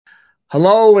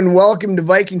Hello and welcome to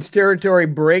Vikings Territory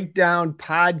Breakdown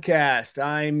Podcast.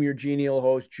 I'm your genial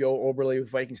host, Joe Oberle with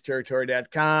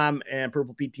VikingsTerritory.com and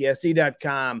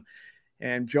PurplePTSD.com,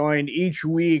 and joined each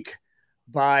week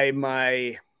by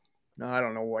my, I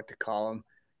don't know what to call him.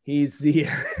 He's the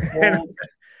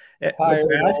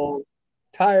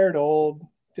tired old,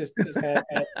 just had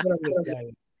whatever this guy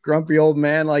is. Grumpy old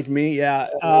man like me.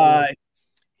 Yeah.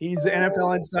 He's the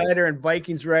NFL insider and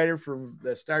Vikings writer for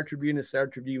the Star Tribune and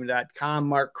StarTribune.com.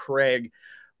 Mark Craig.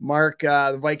 Mark,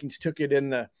 the Vikings took it in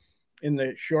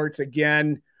the shorts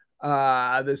again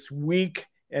this week.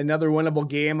 Another winnable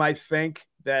game, I think,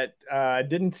 that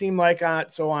didn't seem like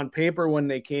so on paper when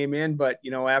they came in, but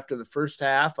after the first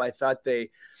half, I thought the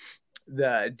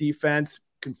defense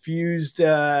confused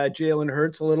Jalen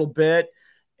Hurts a little bit.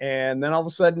 And then all of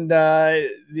a sudden,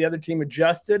 the other team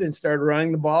adjusted and started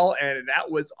running the ball, and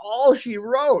that was all she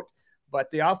wrote.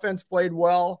 But the offense played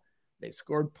well. They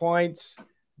scored points.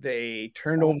 They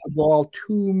turned over the ball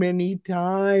too many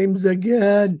times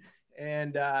again.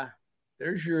 And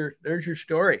there's your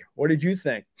story. What did you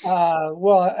think?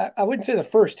 Well, I wouldn't say the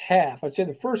first half. I'd say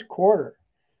the first quarter.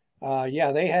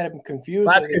 Yeah, they had him confused.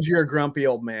 That's because you're a grumpy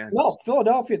old man. No,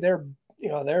 Philadelphia, they're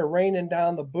raining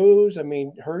down the booze. I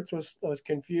mean, Hurts was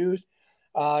confused.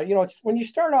 It's when you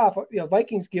start off,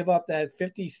 Vikings give up that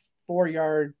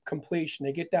 54-yard completion.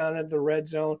 They get down into the red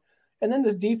zone, and then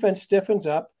the defense stiffens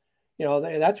up.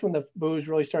 That's when the booze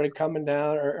really started coming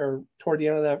down, or toward the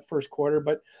end of that first quarter.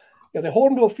 But they hold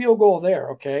them to a field goal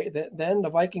there. Okay, then the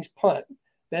Vikings punt.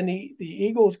 Then the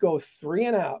Eagles go 3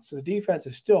 and out. So the defense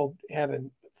is still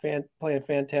playing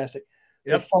fantastic.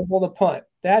 Yep. They fumble the punt.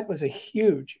 That was a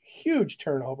huge, huge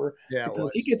turnover. Yeah,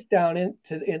 because he gets down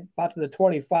about to the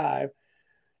 25.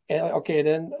 And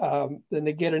then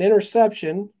they get an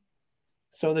interception.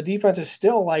 So the defense is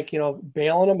still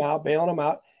bailing them out.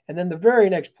 And then the very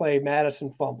next play, Madison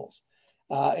fumbles.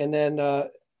 And then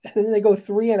they go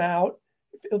 3 and out.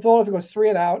 Philadelphia goes 3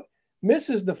 and out,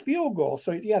 misses the field goal.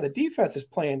 So yeah, the defense is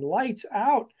playing lights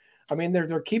out. I mean,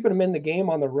 they're keeping them in the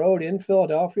game on the road in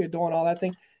Philadelphia, doing all that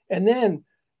thing. And then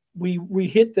we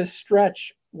hit this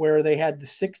stretch where they had the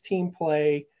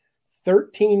 16-play,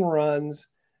 13 runs,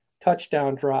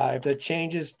 touchdown drive that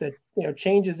changes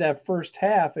that first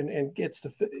half and gets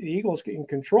the Eagles in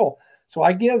control. So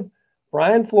I give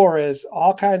Brian Flores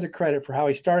all kinds of credit for how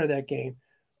he started that game.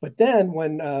 But then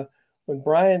when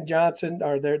Brian Johnson,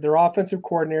 or their offensive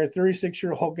coordinator,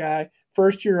 36-year-old guy,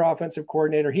 first-year offensive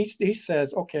coordinator, he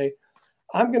says, okay,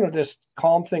 I'm going to just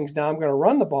calm things down. I'm going to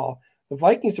run the ball. The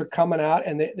Vikings are coming out,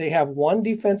 and they have one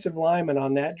defensive lineman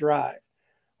on that drive.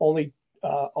 Only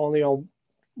on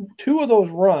 2 of those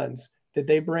runs did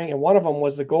they bring, and one of them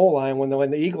was the goal line when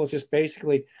the Eagles just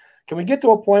basically – can we get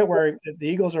to a point where the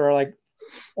Eagles are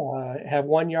have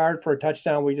 1 yard for a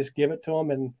touchdown, we just give it to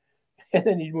them, and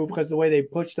then you move because the way they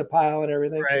push the pile and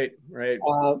everything. Right.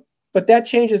 But that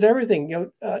changes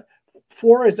everything.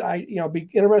 Flores, be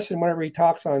interested in whenever he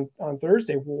talks on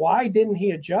Thursday. Why didn't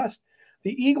he adjust?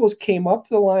 The Eagles came up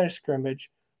to the line of scrimmage,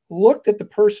 looked at the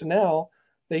personnel.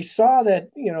 They saw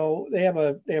that they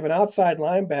have an outside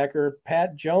linebacker,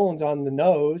 Pat Jones, on the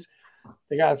nose.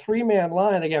 They got a 3-man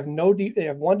line. They have they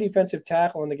have one defensive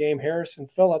tackle in the game, Harrison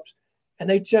Phillips, and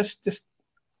they just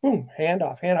boom, hand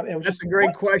off. That's a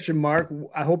great question, Mark.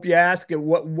 I hope you ask it.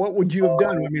 What would you have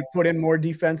done? I mean, put in more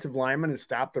defensive linemen and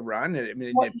stop the run? I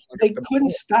mean, they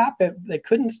couldn't stop it. They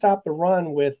couldn't stop the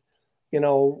run with,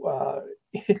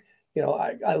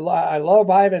 I love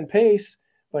Ivan Pace,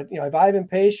 but you have Ivan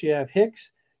Pace, you have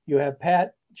Hicks, you have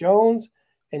Pat Jones,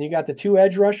 and you got the 2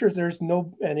 edge rushers. There's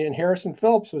no, and Harrison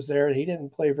Phillips was there, and he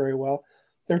didn't play very well.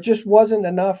 There just wasn't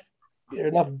enough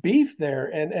beef there,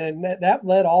 and that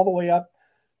led all the way up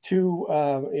to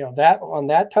that on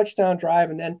that touchdown drive,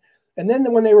 and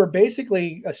then when they were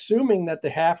basically assuming that the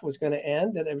half was going to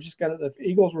end, that it was just the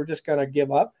Eagles were just going to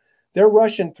give up. They're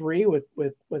rushing 3 with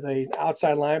an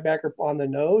outside linebacker on the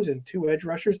nose and 2 edge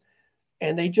rushers,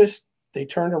 and they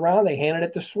turned around. They handed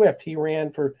it to Swift. He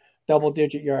ran for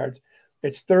double-digit yards.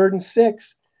 It's 3rd and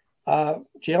 6.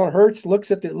 Jalen Hurts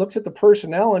looks at the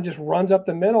personnel and just runs up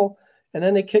the middle, and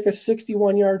then they kick a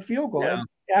 61-yard field goal. Yeah.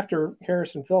 After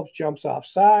Harrison Phillips jumps off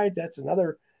sides, that's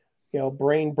another,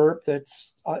 brain burp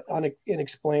that's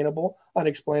unexplainable.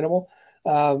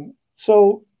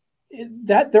 So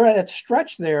that they're at that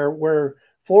stretch there where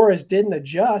Flores didn't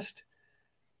adjust.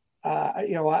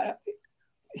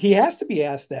 He has to be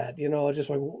asked that, just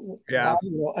like, yeah,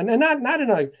 and not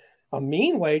in a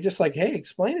mean way, just like, hey,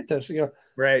 explain it to us,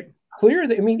 right? Clear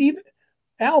that. I mean, even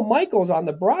Al Michaels on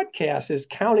the broadcast is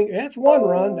counting. That's 1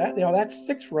 run. That's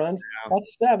 6 runs. Yeah.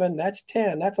 That's 7. That's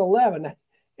 10. That's 11.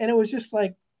 And it was just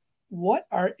like, what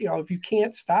are, if you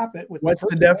can't stop it with what's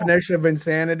the definition of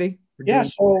insanity? Yeah.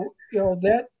 So,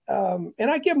 that,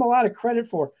 and I give them a lot of credit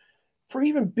for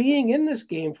even being in this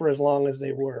game for as long as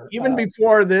they were. Even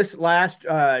before this last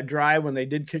drive, when they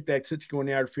did kick that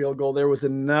 61-yard field goal, there was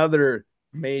another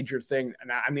major thing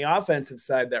on the offensive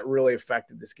side that really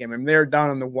affected this game. I mean, they're down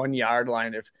on the 1-yard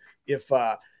line. If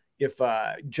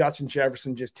Justin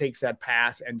Jefferson just takes that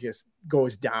pass and just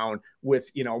goes down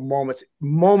with,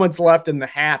 moments left in the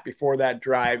half before that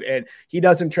drive, and he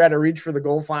doesn't try to reach for the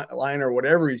goal line or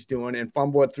whatever he's doing and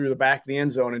fumble it through the back of the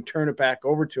end zone and turn it back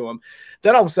over to him,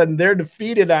 then all of a sudden they're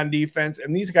defeated on defense,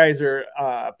 and these guys are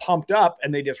pumped up,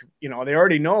 and they just, they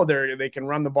already know they can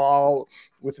run the ball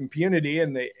with impunity,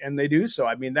 and they do so.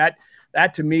 I mean, that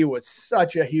to me was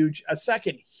such a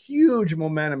second huge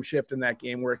momentum shift in that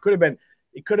game, where it could have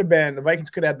been the Vikings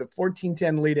could have the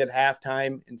 14-10 lead at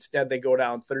halftime. Instead, they go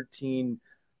down 13-3.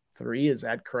 Is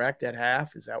that correct at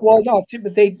half? Is that no?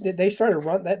 But they started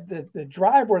run that the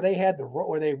drive where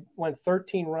they went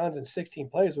 13 runs and 16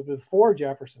 plays was before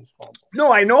Jefferson's fumble.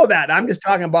 No, I know that. I'm just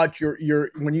talking about your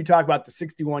when you talk about the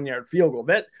 61-yard field goal.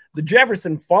 That the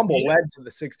Jefferson fumble led to the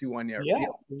 61-yard field.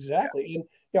 Yeah, exactly.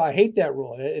 And I hate that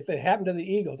rule. If it happened to the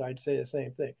Eagles, I'd say the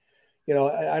same thing.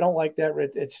 I don't like that.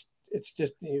 It's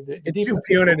just it's too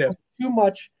punitive, too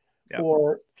much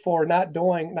for not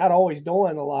always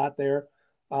doing a lot there,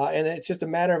 and it's just a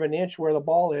matter of an inch where the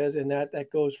ball is, and that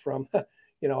goes from at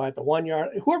the 1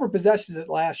 yard. Whoever possesses it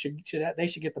last should get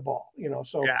the ball.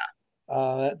 So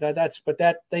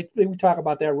we talk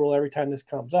about that rule every time this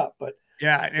comes up, but.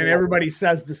 Yeah, and everybody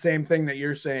says the same thing that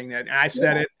you're saying. That I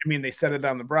said it. I mean, they said it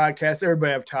on the broadcast.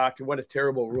 Everybody I've talked to, what a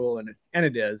terrible rule, and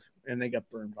it is, and they got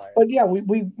burned by it. But yeah,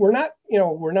 we're not.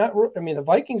 I mean, the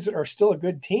Vikings are still a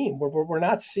good team. We're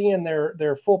not seeing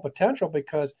their full potential,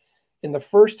 because in the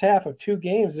first half of 2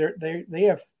 games, they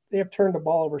have turned the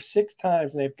ball over 6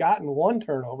 times, and they've gotten 1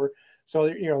 turnover. So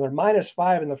they're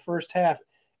 -5 in the first half,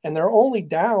 and they're only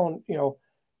down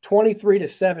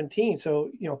 23-17. So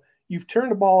you've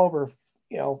turned the ball over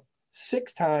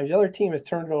 6 times. The other team has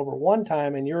turned it over 1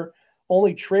 time, and you're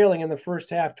only trailing in the first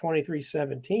half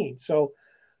 23-17. So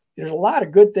there's a lot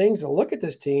of good things to look at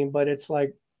this team, but it's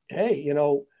like, hey,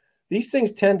 these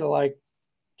things tend to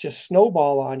just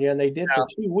snowball on you, and they did for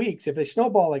 2 weeks. If they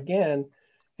snowball again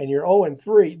and you're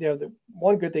 0-3, the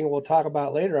one good thing we'll talk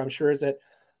about later, I'm sure, is that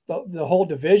the whole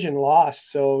division lost.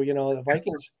 So, the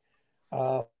Vikings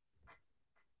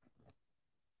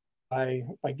by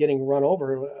getting run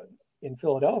over in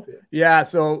Philadelphia. Yeah.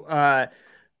 So I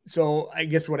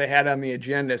guess what I had on the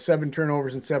agenda, 7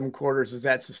 turnovers in 7 quarters. Is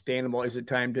that sustainable? Is it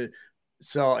time to,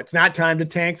 so it's not time to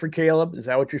tank for Caleb? Is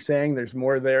that what you're saying? There's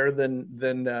more there than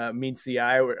meets the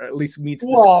eye, or at least meets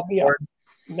the yeah,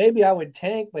 maybe I would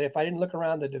tank, but if I didn't look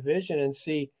around the division and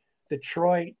see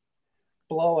Detroit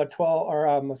blow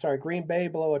Green Bay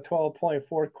blow a 12-point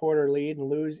fourth quarter lead and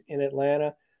lose in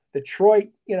Atlanta. Detroit,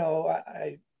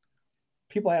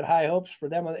 people had high hopes for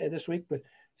them this week, but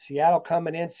Seattle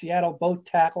coming in. Seattle, both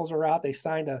tackles are out. They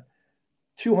signed a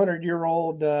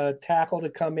 200-year-old tackle to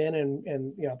come in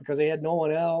and because they had no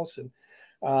one else, and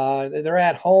they're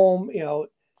at home,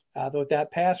 with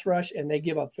that pass rush, and they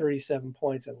give up 37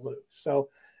 points and lose. So,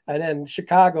 and then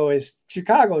Chicago's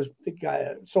the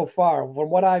guy so far. From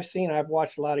what I've seen, I've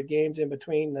watched a lot of games in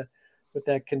between with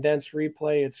that condensed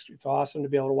replay. It's awesome to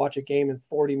be able to watch a game in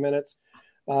 40 minutes.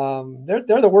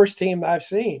 They're the worst team I've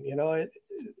seen.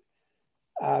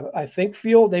 I think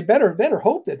they better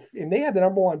hope that, and they had the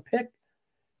number 1 pick,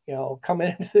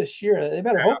 coming into this year. They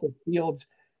better hope that Fields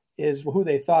is who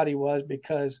they thought he was,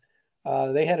 because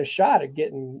they had a shot at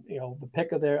getting the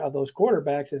pick of those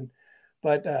quarterbacks.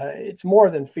 But it's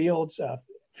more than Fields.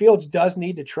 Fields does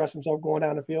need to trust himself going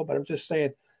down the field. But I'm just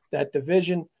saying that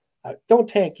division. Don't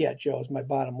tank yet, Joe, is my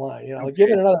bottom line. Okay. Give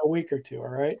it another week or 2. All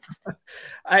right.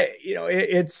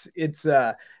 It's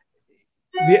the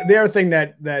other thing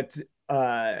that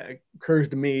occurs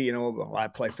to me, I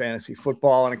play fantasy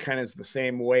football, and it kind of is the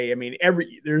same way. I mean,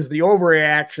 there's the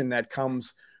overreaction that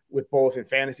comes with both in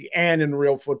fantasy and in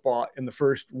real football in the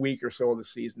first week or so of the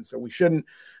season. So we shouldn't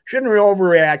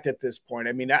overreact at this point.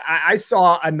 I mean, I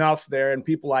saw enough there, and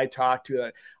people I talked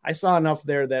to, I saw enough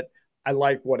there that I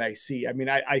like what I see. I mean,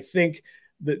 I think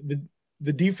the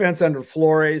defense under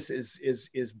Flores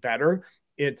is better.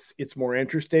 It's more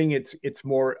interesting. It's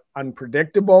more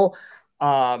unpredictable.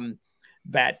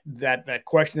 That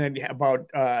question about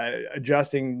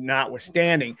adjusting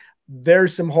notwithstanding,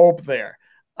 there's some hope there.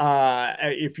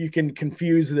 If you can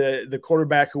confuse the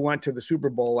quarterback who went to the Super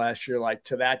Bowl last year, like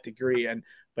to that degree,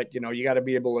 but you got to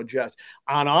be able to adjust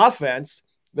on offense.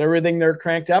 everything they're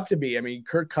cranked up to be. I mean,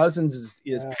 Kirk Cousins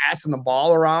is passing the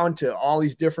ball around to all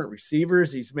these different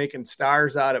receivers. He's making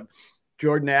stars out of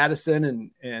Jordan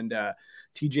Addison and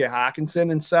TJ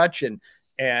Hawkinson and such. And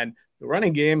the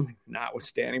running game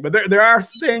notwithstanding, but there are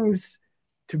things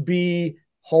to be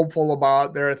hopeful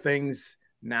about. There are things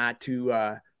not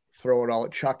to throw it all,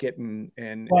 chuck it.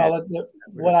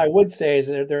 What I would say is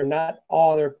that they're not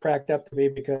all they're cracked up to be,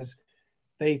 because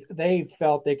they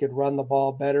felt they could run the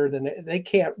ball better than they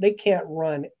can't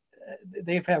run.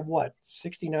 They've had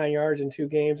 69 yards in 2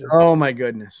 games. Oh my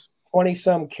goodness. 20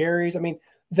 some carries. I mean,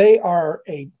 they are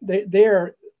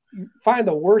find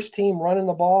the worst team running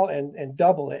the ball and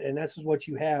double it. And that's what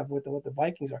you have with what the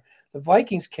Vikings are. The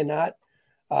Vikings cannot,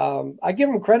 I give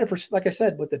them credit for, like I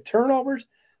said, with the turnovers,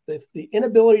 the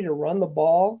inability to run the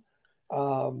ball,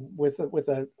 with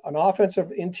an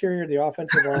offensive interior, the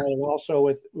offensive line, and also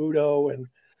with Udo and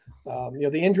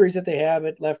the injuries that they have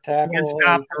at left tackle. Can't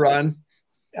stop the run.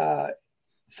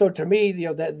 So to me,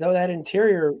 that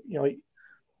interior,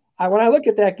 when I look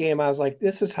at that game, I was like,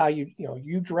 this is how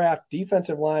you draft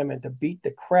defensive linemen to beat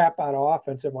the crap out of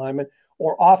offensive linemen,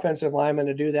 or offensive linemen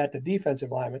to do that to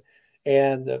defensive linemen.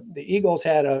 And the Eagles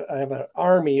have an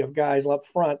army of guys up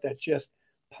front that just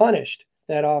punished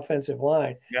that offensive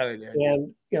line. Yeah, they did.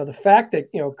 And the fact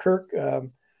that Kirk,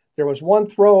 there was one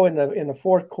throw in the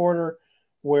fourth quarter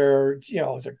where it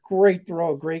was a great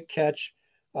throw, a great catch.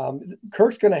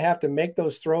 Kirk's going to have to make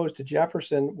those throws to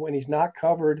Jefferson when he's not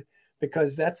covered,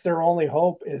 because that's their only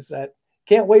hope. Is that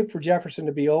can't wait for Jefferson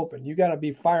to be open. You got to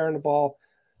be firing the ball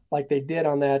like they did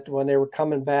on that when they were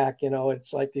coming back.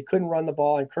 It's like they couldn't run the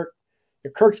ball, and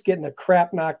Kirk's getting the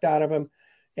crap knocked out of him.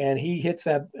 And he hits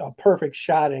that perfect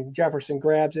shot, and Jefferson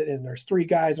grabs it, and there's 3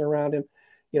 guys around him.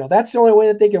 That's the only way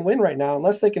that they can win right now,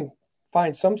 unless they can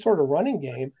find some sort of running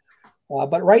game.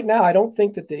 But right now, I don't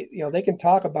think that they can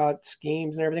talk about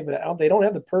schemes and everything, but they don't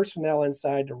have the personnel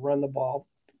inside to run the ball,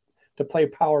 to play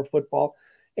power football.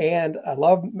 And I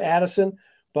love Madison,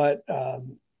 but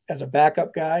as a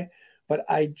backup guy, but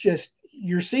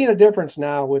you're seeing a difference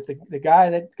now with the guy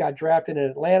that got drafted in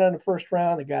Atlanta in the first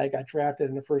round, the guy that got drafted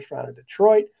in the first round in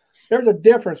Detroit. There's a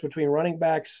difference between running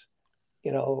backs.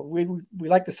 We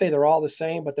like to say they're all the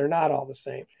same, but they're not all the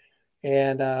same.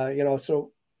 And,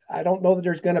 so I don't know that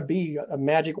there's going to be a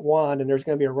magic wand and there's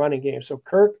going to be a running game. So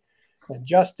Kirk and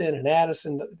Justin and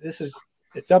Addison,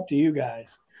 it's up to you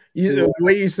guys. The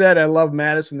way you said, I love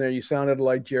Madison there, you sounded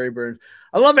like Jerry Burns.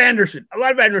 I love Anderson,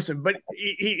 but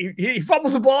he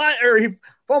fumbles the ball, or he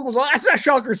fumbles. That's not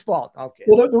Shulker's fault. Okay.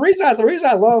 Well, the reason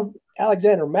I love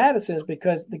Alexander Madison is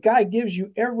because the guy gives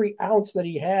you every ounce that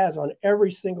he has on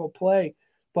every single play,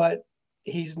 but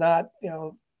he's not.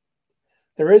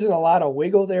 There isn't a lot of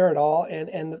wiggle there at all,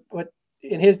 but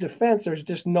in his defense, there's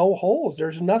just no holes.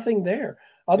 There's nothing there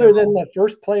other than the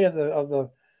first play of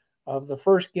the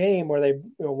first game where they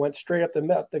went straight up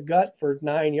the gut for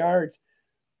 9 yards.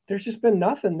 There's just been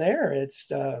nothing there. It's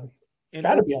got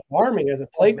to be alarming as a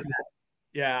play caller.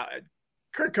 Yeah,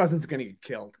 Kirk Cousins is going to get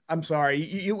killed. I'm sorry.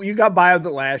 You got by with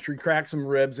it last year. He cracked some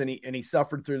ribs, and he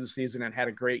suffered through the season and had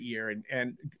a great year.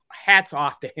 And hats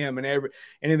off to him and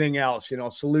anything else.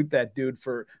 Salute that dude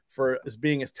for as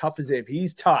being as tough as if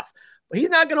he's tough. But he's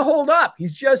not going to hold up.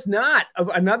 He's just not.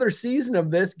 Another season of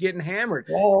this getting hammered.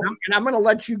 Well, and I'm going to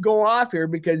let you go off here,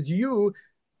 because you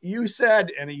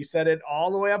said, and you said it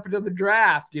all the way up into the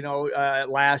draft,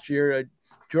 last year,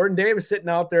 Jordan Davis sitting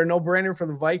out there, no brainer for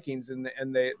the Vikings, and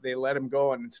they let him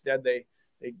go, and instead they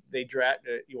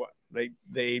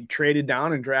traded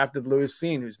down and drafted Lewis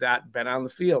Cine, who's not been on the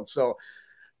field. So,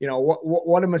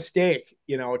 what a mistake,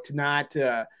 to not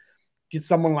get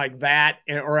someone like that,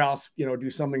 or else do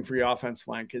something for your offensive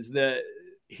line, because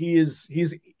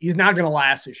he's not going to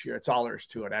last this year. It's all there is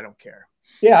to it. I don't care.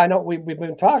 Yeah, I know we've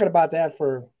been talking about that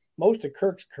for most of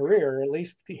Kirk's career, at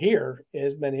least here,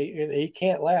 has been he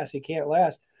can't last. He can't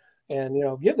last. And,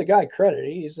 give the guy credit.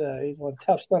 He's one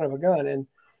tough son of a gun, and,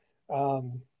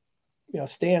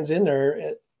 stands in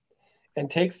there and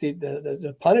takes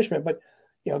the punishment. But,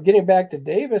 getting back to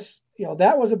Davis,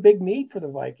 that was a big need for the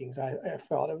Vikings. I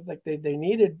felt it was like they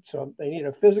needed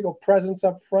a physical presence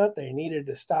up front. They needed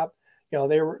to stop.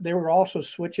 They were also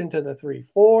switching to the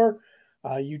 3-4.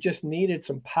 You just needed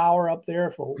some power up there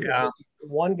for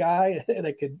one guy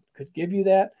that could give you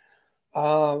that.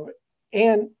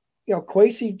 And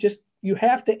Kwesi, you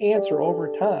have to answer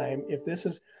over time. If this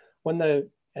is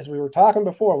as we were talking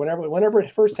before, whenever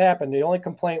it first happened, the only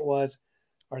complaint was,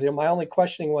 my only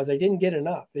questioning was, they didn't get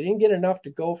enough. They didn't get enough to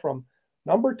go from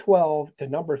number 12 to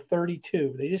number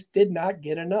 32. They just did not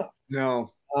get enough.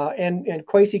 No. And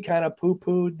Kwesi kind of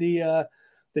poo-pooed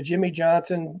the Jimmy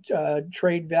Johnson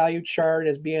trade value chart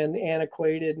as being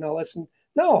antiquated and all this.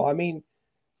 No, I mean,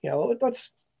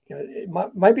 let's, it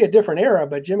might be a different era,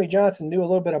 but Jimmy Johnson knew a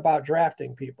little bit about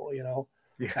drafting people,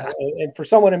 Yeah. And for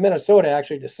someone in Minnesota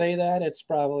actually to say that, it's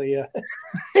probably that's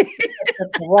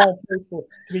the wrong place to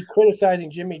be criticizing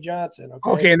Jimmy Johnson.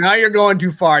 Okay, now you're going too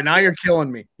far. Now you're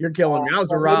killing me. You're killing me. I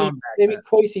was around. Maybe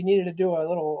Kwesi needed to do a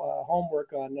little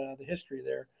homework on the history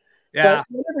there. Yeah.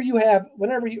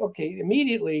 But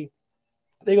immediately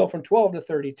they go from 12 to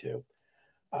 32.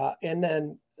 And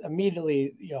then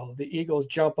immediately, the Eagles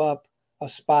jump up a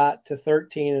spot to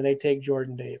 13 and they take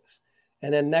Jordan Davis.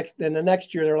 And then the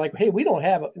next year they're like, hey, we don't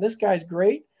have it. This guy's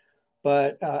great,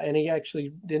 but and he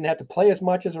actually didn't have to play as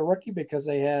much as a rookie because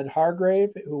they had Hargrave,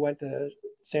 who went to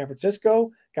San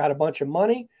Francisco, got a bunch of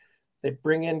money. They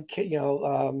bring in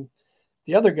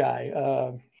the other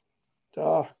guy,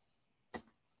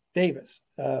 Davis,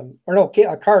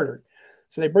 Carter.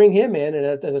 So they bring him in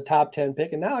and as a top 10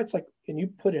 pick, and now it's like, and you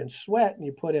put in Sweat and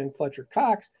you put in Fletcher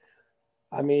Cox.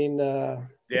 I mean,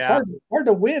 it's hard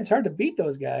to win. It's hard to beat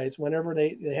those guys whenever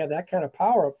they have that kind of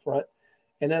power up front.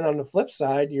 And then on the flip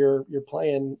side, you're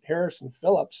playing Harrison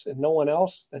Phillips and no one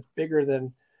else that's bigger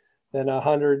than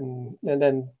 100 and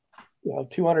then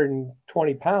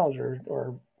 220 pounds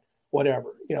or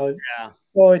whatever. Yeah.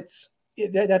 So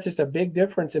that's just a big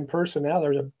difference in personnel.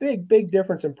 There's a big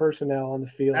difference in personnel on the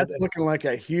field. That's looking like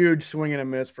a huge swing and a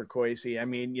miss for Kwesi. I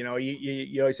mean, you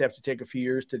always have to take a few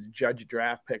years to judge a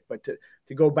draft pick, but to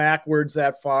go backwards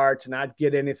that far, to not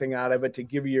get anything out of it, to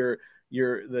give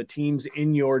the teams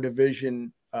in your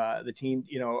division, a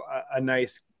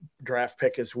nice draft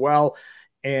pick as well.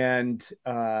 And,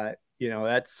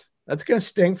 that's going to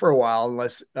sting for a while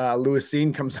unless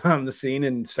Lewisine comes on the scene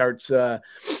and starts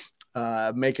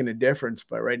making a difference.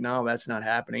 But right now that's not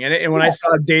happening. And when I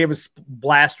saw Davis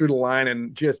blast through the line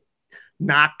and just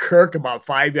knock Kirk about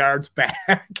 5 yards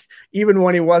back, even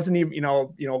when he wasn't even,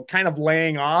 kind of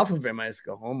laying off of him, I just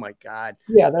go, oh my God.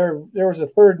 Yeah. There was a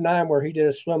 3rd and 9 where he did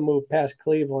a swim move past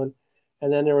Cleveland.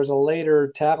 And then there was a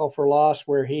later tackle for loss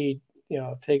where he,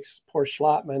 takes poor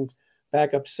Schlottman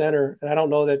back up center. And I don't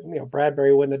know that,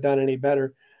 Bradbury wouldn't have done any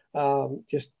better.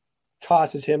 Just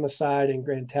tosses him aside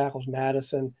and tackles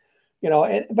Madison.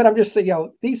 But I'm just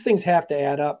saying, these things have to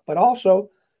add up. But also,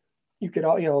 you could,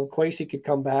 Kwesi could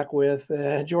come back with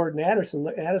Jordan Addison.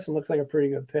 Addison looks like a pretty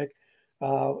good pick,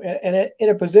 and in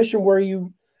a position where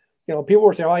people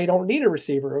were saying, "Oh, you don't need a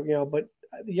receiver," but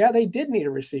yeah, they did need a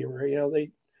receiver.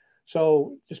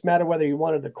 So just matter whether you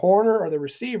wanted the corner or the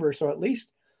receiver. So at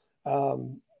least,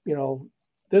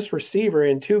 this receiver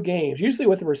in 2 games. Usually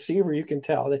with the receiver, you can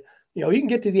tell that. You can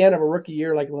get to the end of a rookie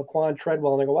year like Laquan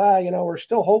Treadwell and they go, we're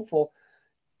still hopeful.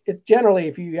 It's generally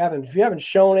if you haven't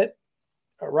shown it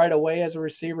right away as a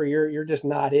receiver, you're just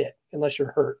not it unless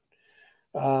you're hurt.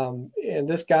 And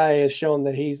this guy has shown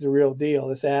that he's the real deal,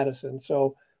 this Addison.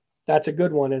 So that's a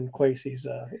good one in Kwesi's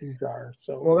jar.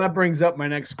 So well, that brings up my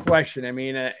next question. I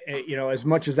mean, as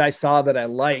much as I saw that I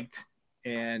liked,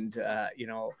 and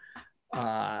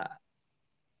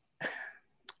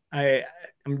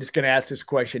I'm just going to ask this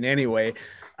question anyway,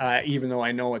 even though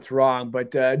I know it's wrong.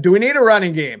 But do we need a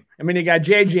running game? I mean, you got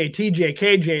JJ, TJ,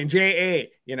 KJ, and JA.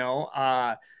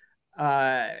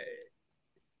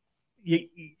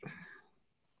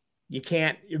 You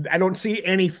can't. I don't see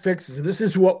any fixes. This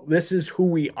is who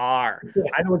we are. Yeah.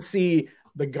 I don't see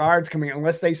the guards coming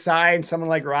unless they sign someone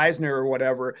like Reisner or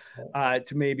whatever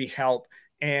to maybe help.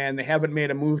 And they haven't made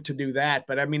a move to do that.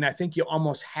 But I mean, I think you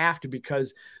almost have to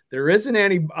because there isn't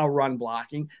any run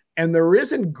blocking and there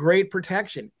isn't great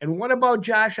protection. And what about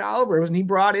Josh Oliver? Wasn't he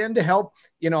brought in to help,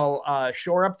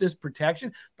 shore up this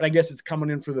protection? But I guess it's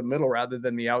coming in for the middle rather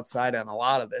than the outside on a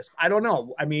lot of this. I don't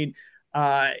know. I mean,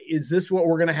 is this what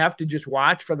we're going to have to just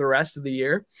watch for the rest of the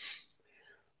year?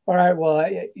 All right. Well,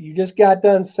 you just got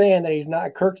done saying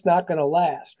that Kirk's not going to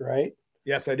last, right?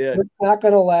 Yes, I did. It's not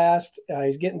going to last.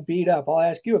 He's getting beat up. I'll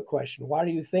ask you a question. Why do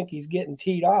you think he's getting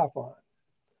teed off on?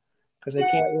 Because they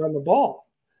can't run the ball.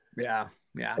 Yeah.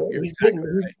 You're exactly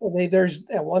right.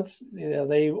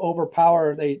 They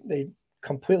overpower. They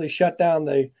completely shut down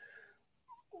the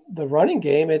running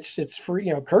game. It's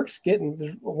free. Kirk's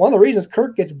getting one of the reasons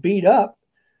Kirk gets beat up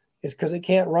is because they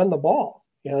can't run the ball.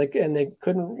 They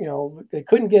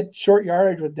couldn't get short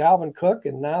yardage with Dalvin Cook,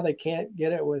 and now they can't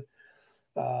get it with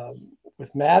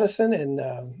Madison, and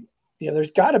there's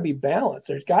got to be balance.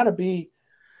 There's got to be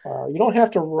you don't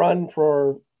have to run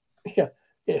for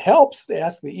it helps to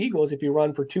ask the Eagles if you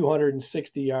run for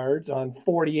 260 yards on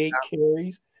 48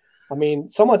 carries. I mean,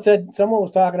 someone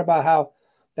was talking about how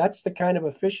that's the kind of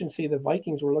efficiency the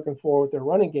Vikings were looking for with their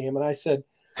running game, and I said,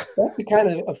 That's the kind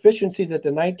of efficiency that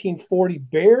the 1940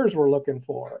 Bears were looking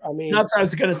for. I mean, that's what I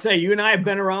was going to say. You and I have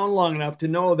been around long enough to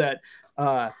know that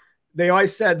they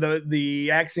always said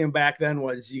the axiom back then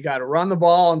was you got to run the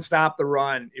ball and stop the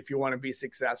run if you want to be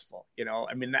successful. You know,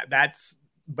 I mean, that's,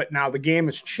 but now the game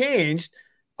has changed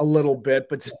a little bit,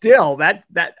 but still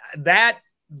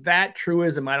that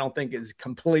truism, I don't think is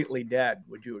completely dead.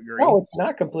 Would you agree? No, it's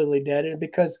not completely dead. And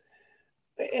because,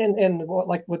 and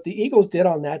like what the Eagles did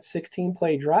on that 16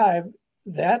 play drive,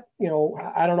 that, you know,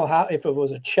 I don't know how, if it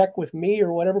was a check with me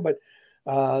or whatever, but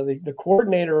the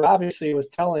coordinator obviously was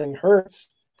telling Hurts,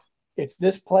 it's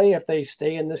this play if they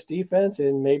stay in this defense,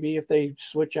 and maybe if they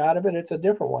switch out of it, it's a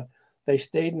different one. They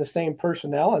stayed in the same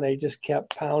personnel and they just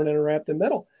kept pounding around the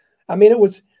middle. I mean,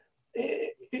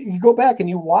 you go back and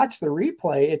you watch the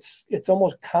replay, it's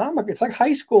almost comic. It's like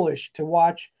high schoolish to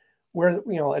watch where,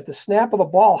 you know, at the snap of the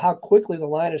ball, how quickly the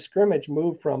line of scrimmage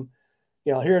moved from,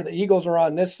 you know, here the Eagles are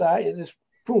on this side, it just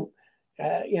boom,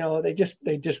 you know, they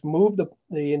just moved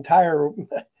the entire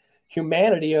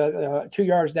humanity 2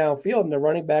 yards downfield, and the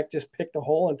running back just picked a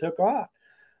hole and took off.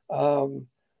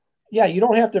 Yeah, you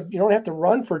don't have to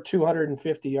run for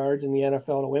 250 yards in the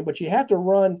NFL to win, but you have to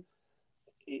run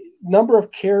number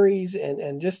of carries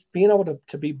and just being able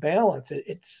to be balanced.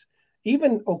 It's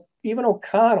even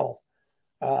O'Connell,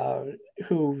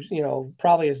 who's, you know,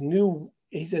 probably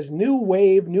he's as new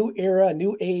wave, new era,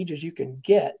 new age as you can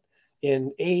get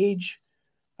in age,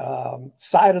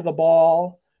 side of the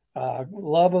ball,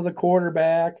 love of the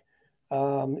quarterback.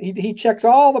 He checks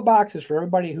all the boxes for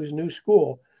everybody who's new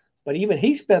school, but even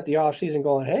he spent the offseason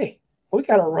going, hey, we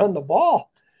got to run the ball.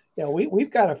 You know, we've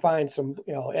got to find some,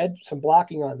 you know, some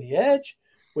blocking on the edge.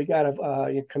 We got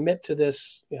to commit to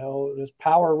this, you know, this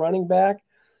power running back.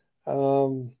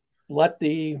 Let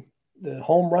the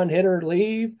home run hitter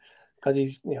leave because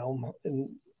he's, you know,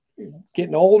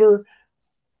 getting older,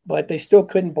 but they still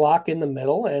couldn't block in the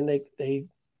middle. And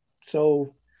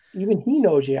so even he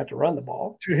knows you have to run the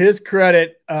ball. To his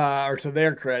credit, or to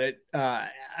their credit,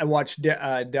 I watched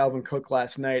Dalvin Cook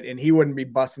last night, and he wouldn't be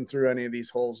busting through any of these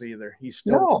holes either. He's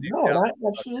still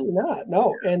absolutely not.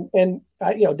 No, and you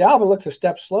know, Dalvin looks a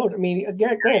step slow. I mean,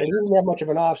 again, granted, he didn't have much of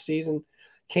an off season,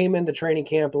 came into training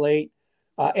camp late,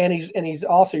 and he's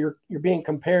also you're being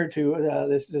compared to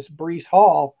this Breece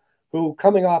Hall, who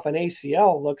coming off an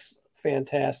ACL looks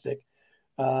fantastic.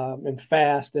 And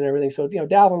fast and everything. So, you know,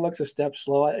 Dalvin looks a step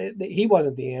slow. He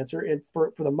wasn't the answer. And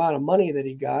for the amount of money that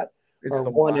he got or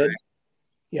wanted.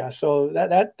 Yeah. So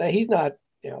that he's not,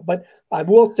 you know, but I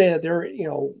will say that you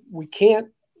know,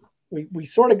 we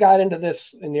sort of got into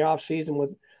this in the off season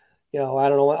with, you know, I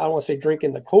don't want to say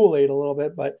drinking the Kool-Aid a little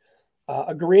bit, but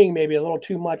agreeing maybe a little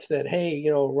too much that, hey,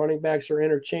 you know, running backs are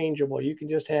interchangeable. You can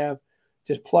just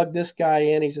plug this guy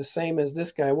in. He's the same as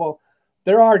this guy. Well,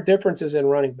 there are differences in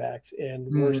running backs, and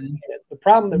we're seeing it. The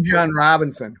problem that John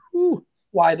Robinson,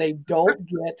 why they don't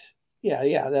get,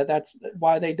 that's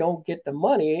why they don't get the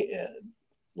money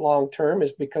long term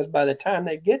is because by the time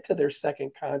they get to their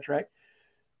second contract,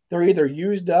 they're either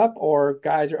used up or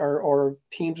guys or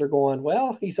teams are going,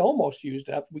 well, he's almost used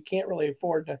up. We can't really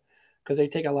afford to, because they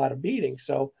take a lot of beatings.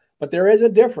 So, but there is a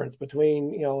difference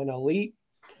between, you know, an elite,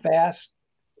 fast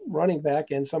running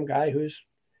back and some guy who's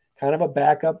kind of a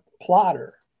backup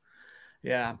plotter.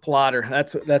 Yeah, plotter.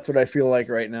 That's what I feel like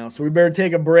right now. So we better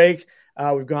take a break.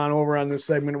 We've gone over on this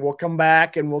segment. We'll come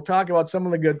back and we'll talk about some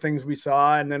of the good things we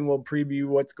saw, and then we'll preview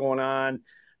what's going on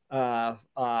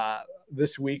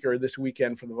this week or this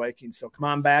weekend for the Vikings. So come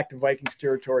on back to Vikings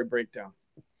Territory Breakdown.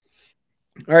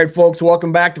 All right, folks,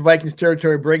 welcome back to Vikings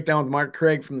Territory Breakdown with Mark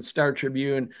Craig from the Star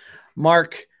Tribune.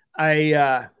 Mark,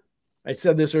 I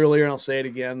said this earlier and I'll say it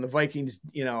again. The Vikings,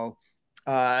 you know,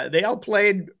 they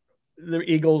outplayed the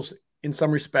Eagles in some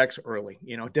respects early.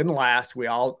 You know, it didn't last. We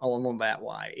all know that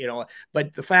why, you know,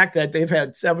 but the fact that they've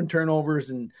had 7 turnovers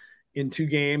in 2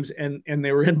 games and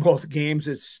they were in both games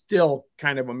is still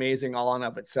kind of amazing all in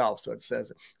of itself. So it says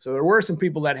it. So there were some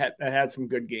people that had some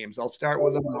good games. I'll start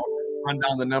with them. I'll run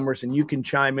down the numbers and you can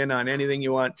chime in on anything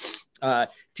you want.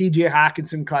 TJ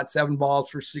Hawkinson caught 7 balls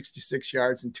for 66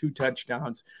 yards and 2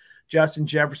 touchdowns. Justin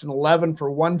Jefferson, 11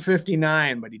 for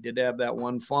 159, but he did have that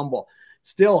 1 fumble.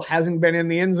 Still hasn't been in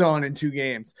the end zone in 2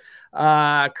 games.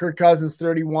 Kirk Cousins,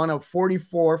 31 of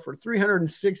 44 for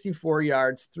 364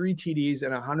 yards, 3 TDs,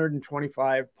 and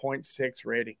 125.6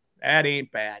 rating. That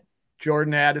ain't bad.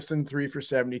 Jordan Addison, 3 for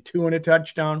 72 and a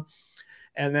touchdown.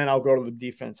 And then I'll go to the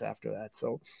defense after that.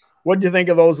 So what do you think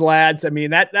of those lads? I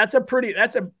mean, that's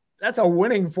a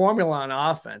winning formula on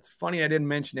offense. Funny I didn't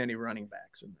mention any running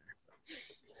backs in there.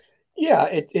 Yeah,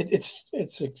 it's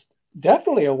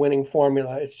definitely a winning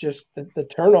formula. It's just the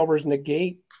turnovers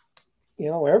negate,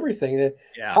 everything. The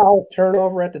Yeah. Powell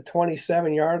turnover at the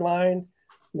 27-yard line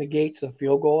negates a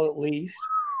field goal at least.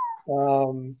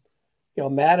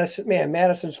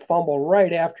 Madison's fumble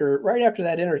right after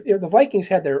that the Vikings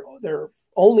had their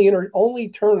only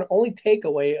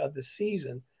takeaway of the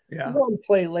season. Yeah. One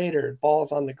play later,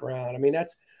 ball's on the ground. I mean,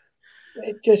 that's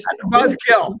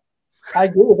buzzkill. I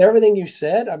agree with everything you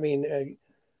said. I mean,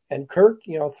 and Kirk,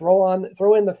 throw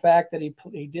in the fact that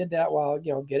he did that while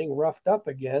getting roughed up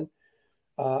again,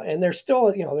 and they're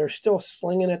still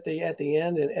slinging at the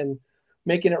end and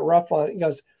making it rough on.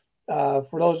 Because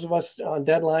for those of us on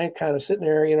deadline, kind of sitting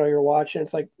there, you're watching.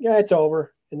 It's like, yeah, it's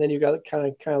over, and then you got to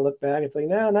kind of look back. It's like,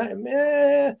 no,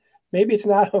 maybe it's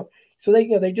not. So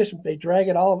they drag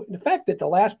it all. The fact that the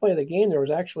last play of the game there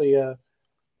was actually a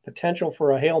potential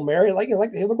for a Hail Mary,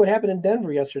 look what happened in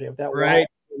Denver yesterday with that right.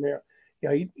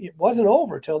 It wasn't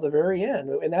over till the very end,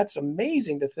 and that's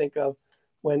amazing to think of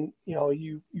when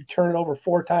you turn it over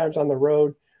 4 times on the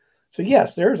road. So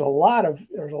yes, there's a lot of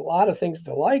things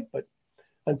to like, but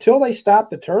until they stop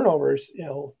the turnovers,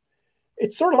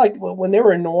 it's sort of like when they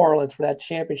were in New Orleans for that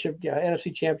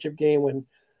NFC Championship game when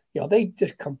they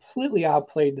just completely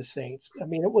outplayed the Saints. I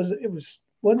mean, it wasn't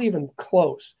even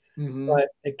close, but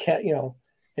it kept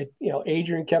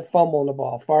Adrian kept fumbling the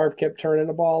ball, Favre kept turning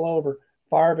the ball over.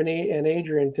 Favre and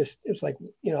Adrian just, it's like,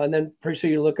 and then pretty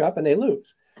soon you look up and they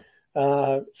lose.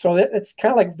 So it's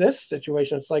kind of like this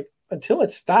situation. It's like, until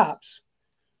it stops,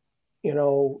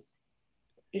 you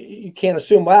can't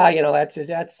assume,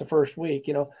 that's the first week,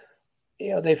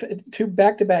 they've 2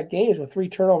 back-to-back games with 3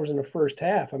 turnovers in the first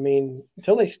half. I mean,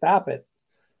 until they stop it,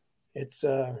 can't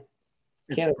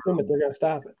assume that they're going to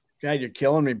stop it. God, you're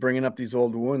killing me bringing up these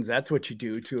old wounds. That's what you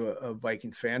do to a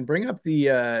Vikings fan. Bring up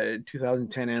the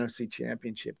 2010 NFC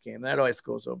Championship game. That always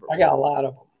goes over. I got a lot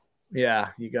of them. Yeah,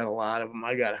 you got a lot of them.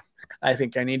 I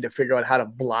think I need to figure out how to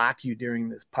block you during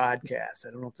this podcast. I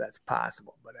don't know if that's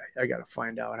possible, but I got to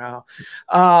find out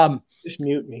how. Just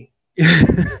mute me.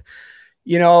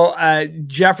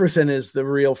 Jefferson is the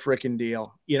real freaking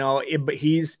deal. But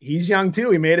he's young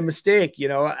too. He made a mistake.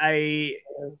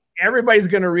 Everybody's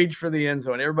going to reach for the end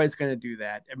zone. Everybody's going to do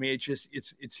that. I mean,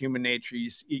 it's human nature.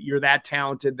 You're that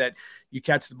talented that you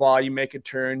catch the ball, you make a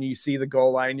turn, you see the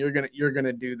goal line, you're going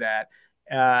to do that.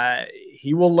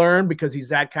 He will learn because he's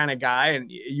that kind of guy,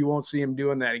 and you won't see him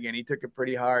doing that again. He took it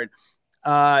pretty hard.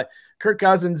 Kirk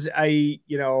Cousins, I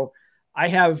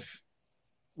have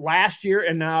last year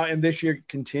and this year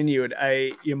continued.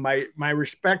 My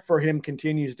respect for him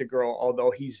continues to grow, although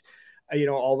he's,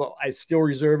 although I still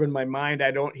reserve in my mind,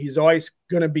 he's always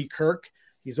going to be Kirk.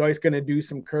 He's always going to do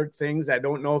some Kirk things. I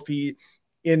don't know if you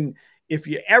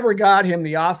ever got him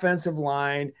the offensive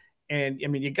line, and I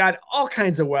mean, you got all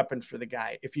kinds of weapons for the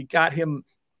guy. If you got him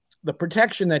the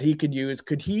protection that he could use,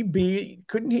 couldn't he be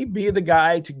the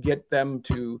guy to get them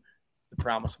to the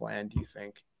promised land, do you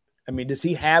think? I mean, does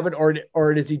he have it,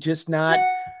 or does he just not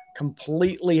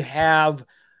completely have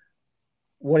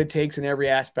what it takes in every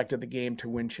aspect of the game to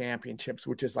win championships,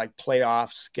 which is like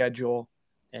playoff schedule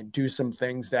and do some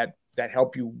things that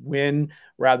help you win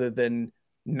rather than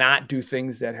not do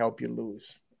things that help you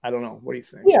lose? I don't know. What do you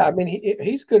think? Yeah, I mean,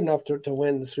 he's good enough to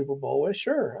win the Super Bowl with.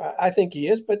 Sure, I think he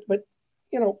is. But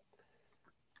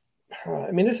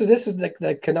I mean, this is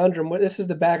the conundrum. This is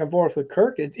the back and forth with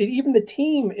Kirk. Even the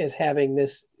team is having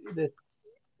this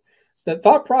the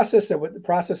thought process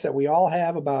that we all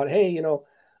have about, hey,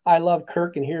 I love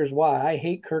Kirk and here's why. I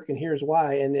hate Kirk and here's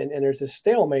why. And there's a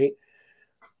stalemate.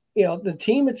 The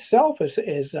team itself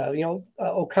is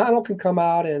O'Connell can come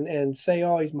out and say,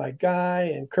 oh, he's my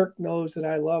guy, and Kirk knows that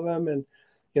I love him, and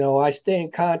I stay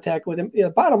in contact with him. The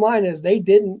bottom line is they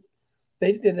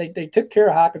took care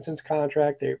of Hawkinson's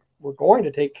contract. They were going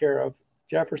to take care of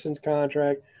Jefferson's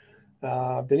contract.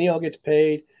 Danielle gets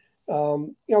paid.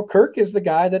 Kirk is the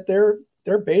guy that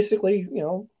they're basically,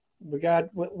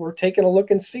 we're taking a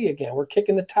look and see again. We're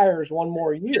kicking the tires one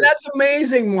more year. And that's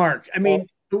amazing, Mark. I mean,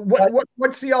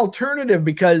 what's the alternative?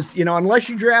 Because, unless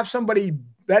you draft somebody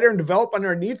better and develop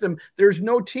underneath them, there's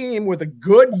no team with a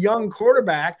good young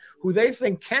quarterback who they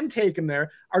think can take him there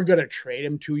are going to trade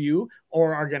him to you,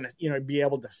 or are going to, be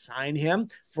able to sign him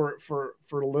for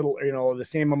a little, the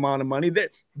same amount of money.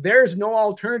 There's no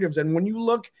alternatives. And when you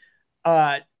look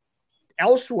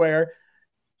elsewhere,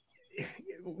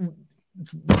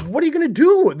 what are you going to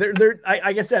do?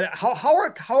 Like I said,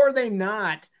 how are they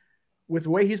not, with the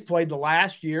way he's played the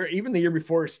last year, even the year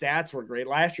before, his stats were great.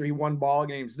 Last year, he won ball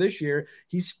games. This year,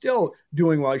 he's still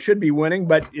doing well. He should be winning,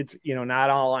 but it's, not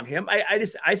all on him.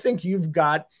 I think you've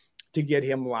got to get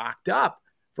him locked up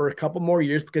for a couple more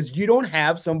years because you don't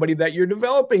have somebody that you're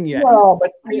developing yet. Well,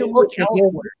 but you look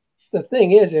elsewhere. the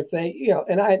thing is, if they,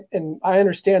 and I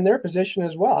understand their position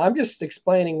as well. I'm just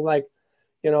explaining, like,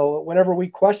 whenever we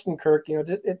question Kirk,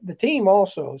 the team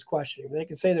also is questioning. They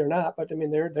can say they're not, but I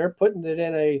mean, they're putting it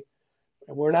in a,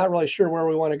 we're not really sure where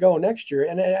we want to go next year.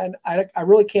 And I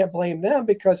really can't blame them,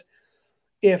 because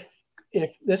if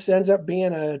this ends up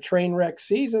being a train wreck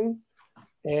season,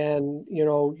 and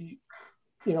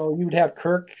you'd have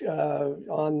Kirk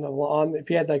on if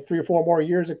you had like 3 or 4 more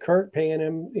years of Kirk, paying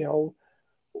him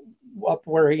up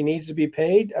where he needs to be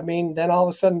paid. I mean, then all of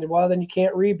a sudden, well, then you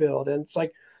can't rebuild, and it's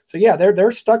like, so yeah,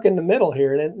 they're stuck in the middle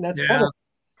here, and that's kind of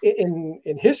in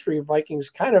history. Vikings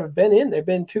kind of they've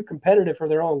been too competitive for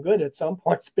their own good at some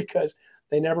points, because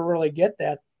they never really get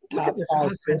that. Look at this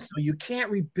offense. So you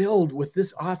can't rebuild with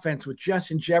this offense with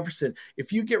Justin Jefferson.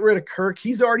 If you get rid of Kirk,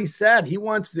 he's already said he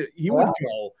would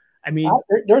go. I mean,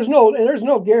 there's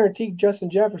no guarantee Justin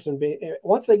Jefferson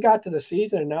once they got to the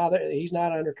season, and now that he's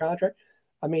not under contract.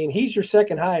 I mean, he's your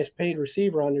second highest paid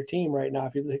receiver on your team right now.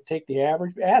 If you take the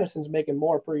average, Addison's making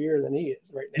more per year than he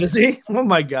is right now. Is he? Oh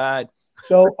my God.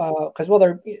 So, because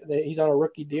he's on a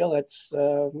rookie deal. That's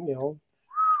 4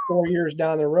 years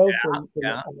down the road from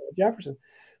Jefferson.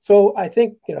 So I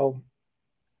think they're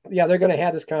going to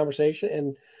have this conversation,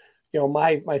 and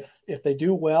if they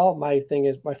do well, my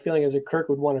feeling is that Kirk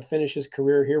would want to finish his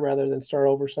career here rather than start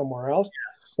over somewhere else.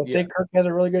 So say Kirk has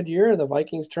a really good year and the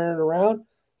Vikings turn it around,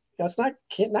 it's not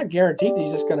guaranteed that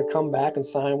he's just going to come back and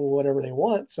sign whatever they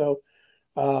want. So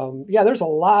there's a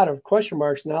lot of question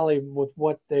marks, not only with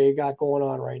what they got going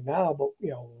on right now, but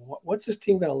what's this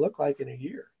team going to look like in a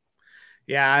year?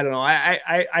 Yeah, I don't know.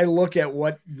 I look at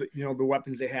what the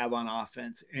weapons they have on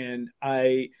offense, and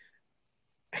it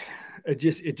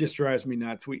just drives me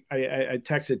nuts. I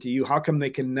texted to you, how come they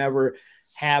can never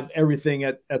have everything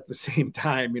at the same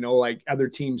time, like other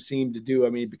teams seem to do?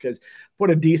 I mean, because put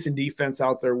a decent defense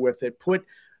out there with it,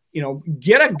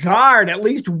 get a guard, at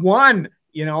least one,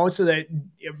 so that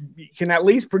you can at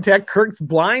least protect Kirk's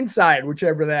blind side,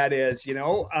 whichever that is,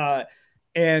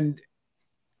 and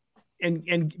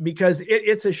because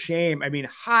it's a shame. I mean,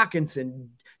 Hawkinson,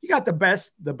 you got the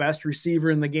best receiver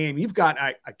in the game. You've got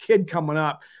a kid coming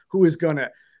up who is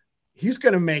he's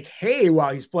going to make hay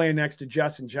while he's playing next to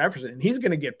Justin Jefferson, and he's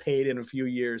going to get paid in a few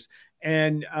years.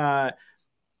 And,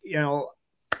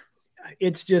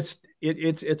 it's just,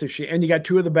 it's a shame. And you got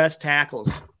two of the best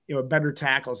tackles, better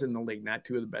tackles in the league, not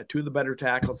two of the better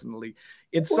tackles in the league.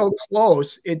 It's so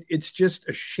close. It's just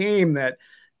a shame that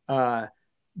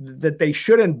they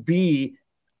shouldn't be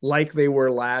like they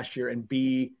were last year and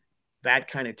be that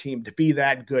kind of team, to be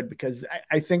that good, because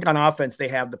I think on offense they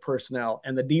have the personnel,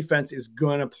 and the defense is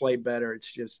going to play better.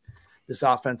 It's just this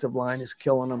offensive line is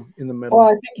killing them in the middle. Well,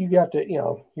 I think you have to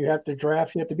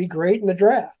draft. You have to be great in the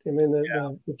draft. I mean,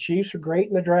 the Chiefs are great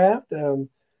in the draft. The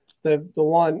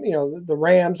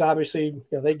Rams, obviously,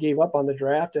 they gave up on the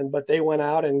draft, but they went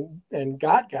out and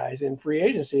got guys in free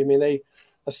agency. I mean, they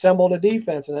assembled a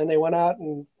defense, and then they went out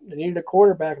and they needed a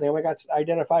quarterback, and they got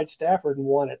identified Stafford and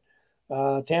won it.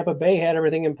 Tampa Bay had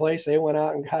everything in place. They went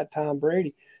out and got Tom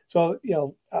Brady. So,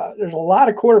 there's a lot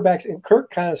of quarterbacks, and Kirk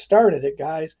kind of started it,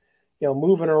 guys,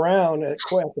 moving around at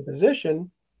the position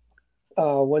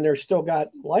when they're still got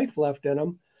life left in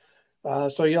them.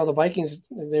 So, the Vikings,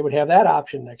 they would have that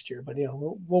option next year, but,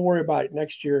 we'll worry about it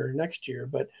next year.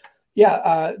 But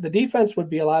the defense would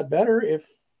be a lot better if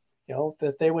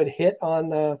they would hit on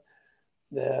the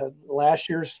last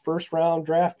year's first round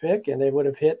draft pick, and they would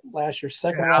have hit last year's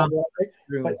second round draft pick.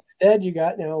 Really. But instead, you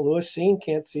got Lewis Seen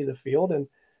can't see the field, and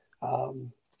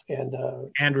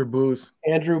Andrew Booth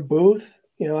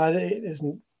is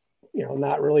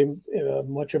not really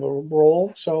much of a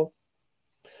role. So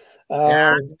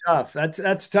that's tough.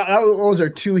 That's tough. Those are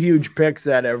two huge picks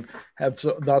that have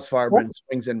thus far been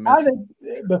swings and misses. I think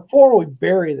before we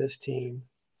bury this team,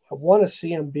 I want to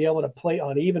see them be able to play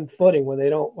on even footing when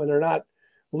they're not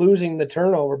losing the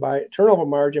turnover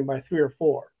margin by 3 or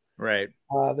 4. Right.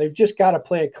 They've just got to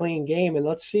play a clean game, and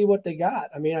let's see what they got.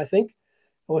 I mean, I think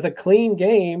with a clean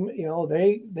game,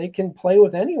 they can play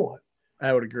with anyone.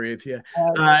 I would agree with you.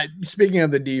 Speaking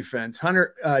of the defense,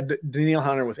 Danielle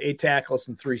Hunter with 8 tackles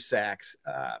and 3 sacks.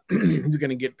 He's going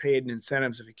to get paid in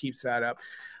incentives if he keeps that up.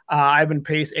 Ivan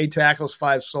Pace, 8 tackles,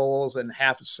 5 solos, and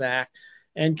half a sack.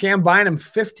 And Cam Bynum,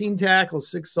 15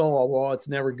 tackles, 6 solo. Well, it's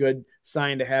never a good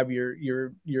sign to have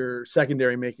your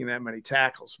secondary making that many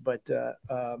tackles. But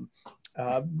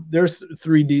there's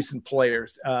 3 decent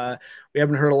players. We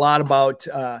haven't heard a lot about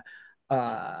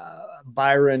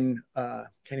Byron.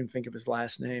 Can't even think of his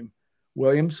last name.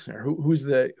 Williams, or who's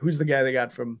the guy they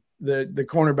got from the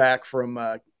cornerback from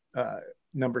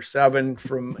number 7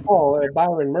 from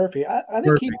Byron Murphy. I think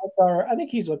Murphy. I think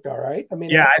he's looked all right. I mean,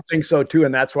 yeah, I think so too,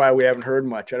 and that's why we haven't heard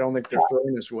much. I don't think they're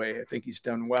throwing his way. I think he's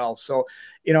done well. So,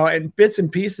 and bits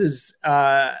and pieces,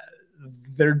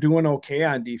 they're doing okay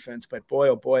on defense. But boy,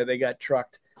 oh boy, they got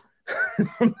trucked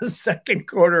from the second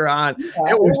quarter on.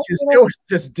 It was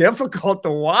just difficult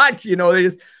to watch. They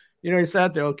just. You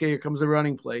sat there, okay, here comes the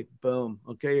running play. Boom.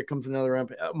 Okay, here comes another run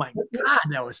play. Oh, my God,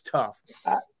 that was tough.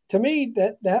 To me,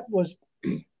 that was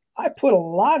 – I put a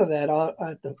lot of that on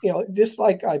at the just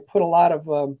like I put a lot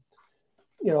of,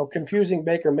 confusing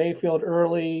Baker Mayfield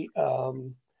early,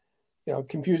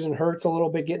 confusing Hurts a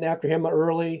little bit, getting after him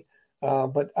early.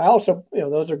 But I also,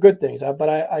 those are good things. But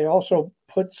I also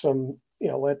put some,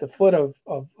 at the foot of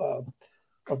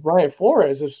Brian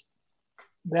Flores is –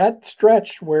 that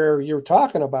stretch where you're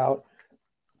talking about,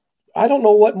 I don't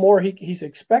know what more he's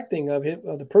expecting of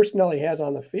the personnel he has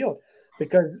on the field,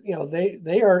 because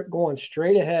they are going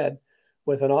straight ahead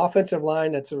with an offensive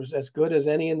line that's as good as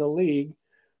any in the league,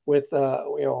 with a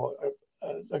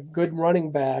good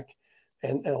running back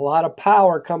and a lot of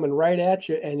power coming right at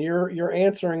you, and you're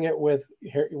answering it with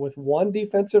one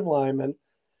defensive lineman,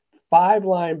 5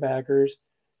 linebackers,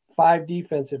 5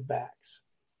 defensive backs.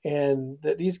 And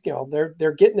these,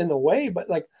 they're getting in the way, but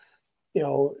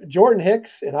Jordan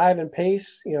Hicks and Ivan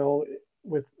Pace,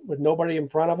 with nobody in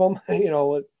front of them,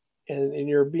 and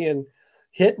you're being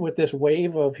hit with this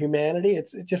wave of humanity.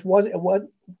 It just wasn't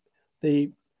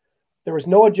there was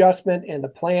no adjustment, and the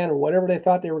plan or whatever they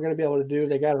thought they were going to be able to do,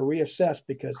 they got to reassess,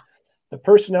 because the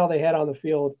personnel they had on the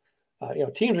field,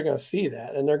 teams are going to see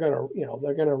that, and they're going to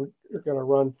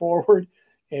run forward.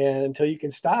 And until you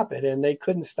can stop it, and they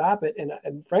couldn't stop it, and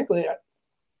frankly,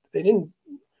 they didn't,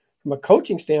 from a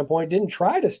coaching standpoint, didn't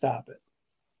try to stop it.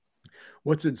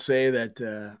 What's it say that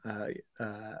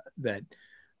that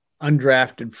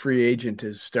undrafted free agent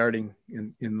is starting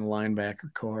in the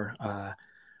linebacker core,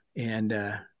 and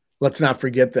let's not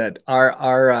forget that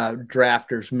our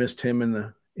drafters missed him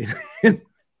in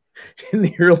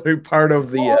the early part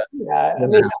of the. I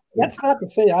mean, that's not to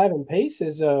say Ivan Pace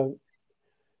is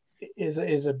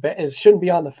shouldn't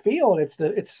be on the field.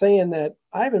 It's saying that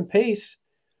Ivan Pace,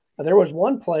 there was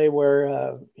one play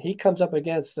where he comes up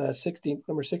against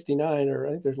number 69, or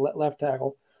I think there's left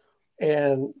tackle,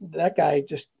 and that guy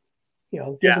just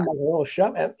gives him like a little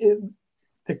shove.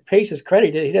 To Pace's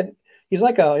credit, he's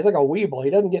like a weeble. He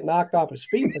doesn't get knocked off his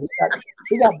feet, but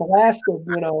he got blasted,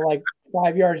 like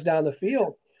 5 yards down the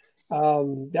field.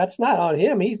 That's not on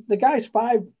him. The guy's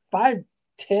 5'10",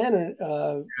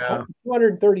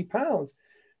 230 pounds.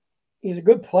 He's a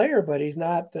good player, but he's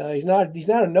not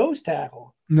a nose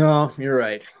tackle. No, you're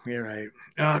right.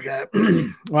 Oh God.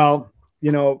 Well,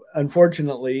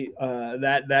 unfortunately,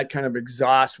 that kind of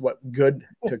exhausts what good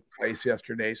took place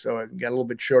yesterday. So I got a little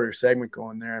bit shorter segment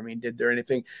going there. I mean, did there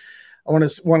anything? I want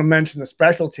to mention the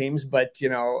special teams, but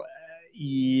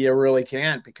you really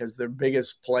can't, because their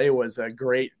biggest play was a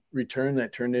great return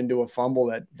that turned into a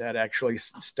fumble that actually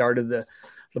started the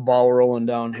ball rolling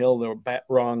downhill the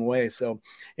wrong way. So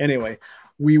anyway,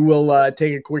 we will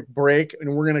take a quick break,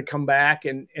 and we're going to come back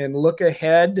and look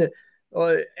ahead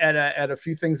at a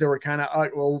few things that were kind of,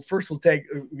 well, first we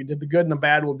did the good and the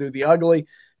bad. We'll do the ugly,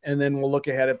 and then we'll look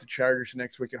ahead at the Chargers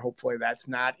next week, and hopefully that's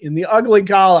not in the ugly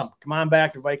column. Come on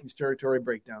back to Vikings Territory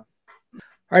Breakdown.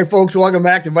 All right, folks, welcome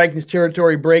back to Vikings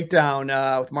Territory Breakdown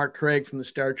with Mark Craig from the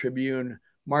Star Tribune.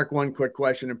 Mark, one quick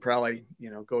question, and probably,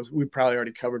 we probably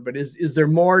already covered, but is there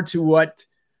more to what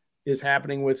is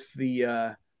happening with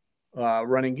the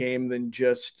running game than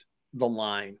just the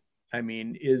line? I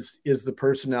mean, is the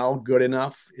personnel good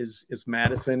enough? Is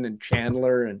Madison and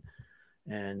Chandler and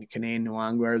Kanane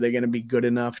Nwangwu, are they going to be good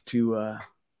enough to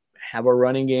have a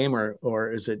running game,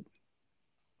 or is it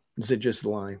just the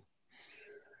line?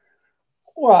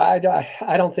 Well, I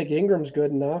don't think Ingram's good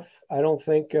enough. I don't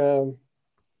think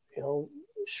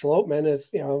Schlottman is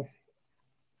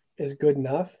good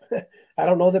enough. I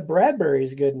don't know that Bradbury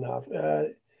is good enough,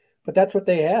 but that's what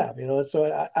they have.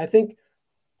 So I think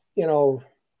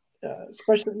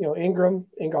especially Ingram.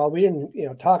 We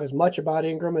didn't talk as much about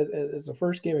Ingram as the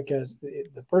first game, because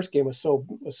the first game was so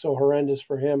horrendous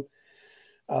for him.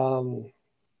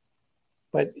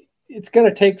 But it's going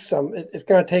to take some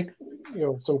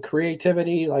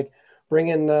creativity, like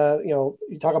bringing you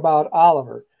talk about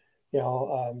Oliver,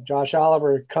 Josh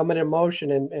Oliver coming in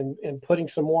motion and putting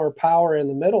some more power in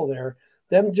the middle there.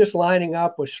 Them just lining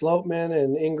up with Schlottman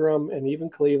and Ingram and even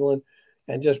Cleveland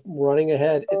and just running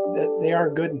ahead. They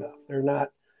aren't good enough. They're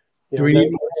not. Do we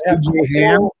need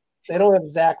Ham? They don't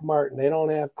have Zach Martin. They don't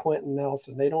have Quentin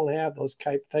Nelson. They don't have those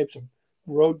types of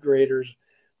road graders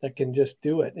that can just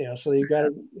do it. So you got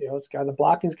to, the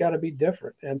blocking's got to be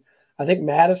different. And I think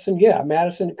Madison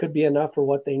could be enough for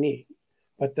what they need,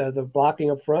 but the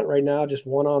blocking up front right now, just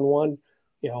one-on-one,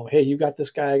 hey, you got this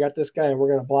guy, I got this guy, and we're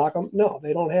going to block them. No,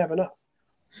 they don't have enough.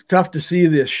 It's tough to see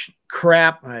this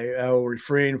crap. I'll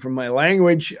refrain from my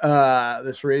language.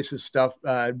 This racist stuff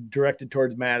directed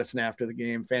towards Madison after the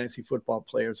game. Fantasy football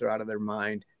players are out of their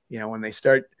mind. When they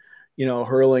start,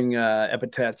 hurling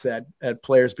epithets at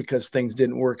players because things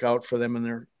didn't work out for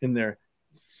them in their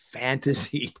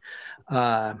fantasy.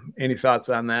 Any thoughts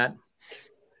on that?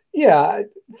 Yeah,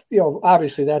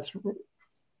 obviously that's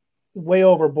way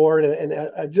overboard,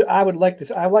 and I would like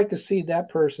to see that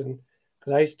person,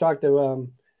 because I used to talk to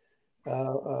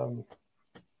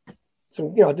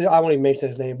some, I won't even mention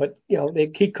his name, but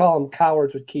he'd call them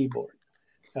cowards with keyboard.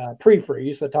 Prefer, he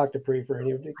used to talk to Prefer, and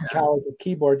he would cowards with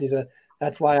keyboards. He said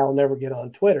that's why I'll never get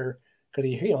on Twitter, because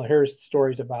he hears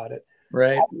stories about it.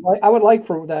 Right. I would like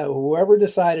for that, whoever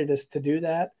decided to do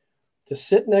that, to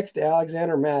sit next to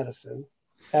Alexander Madison,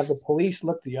 have the police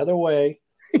look the other way,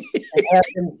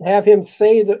 and have him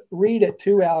read it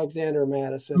to Alexander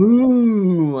Madison.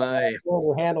 Ooh, my.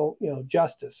 Will handle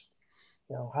justice,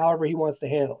 however he wants to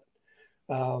handle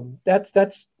it.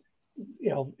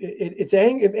 It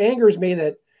angers me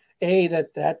that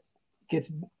that gets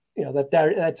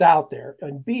that's out there,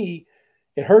 and B,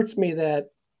 it hurts me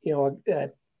that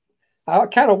that I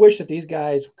kind of wish that these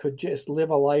guys could just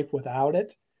live a life without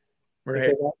it.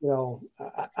 Right. Because,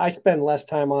 I spend less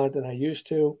time on it than I used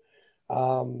to.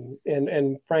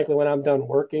 And frankly, when I'm done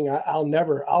working, I'll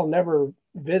never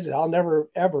visit. I'll never,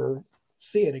 ever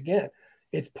see it again.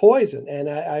 It's poison. And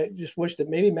I just wish that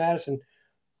maybe Madison,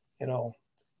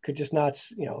 could just not,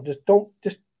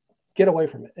 just get away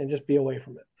from it and just be away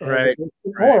from it. And right. It's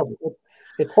horrible.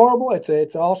 It's horrible.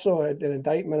 It's also an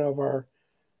indictment of our,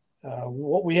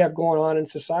 what we have going on in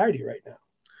society right now.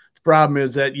 The problem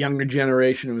is that younger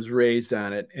generation was raised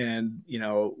on it, and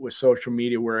with social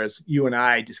media, whereas you and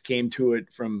I just came to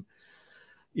it from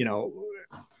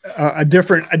a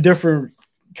different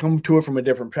come to it from a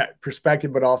different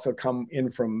perspective, but also come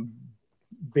in from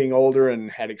being older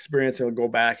and had experience, and go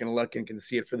back and look and can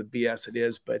see it for the BS it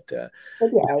is. But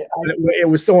it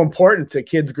was so important to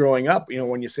kids growing up.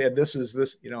 When you said this,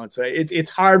 it's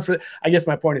hard for. I guess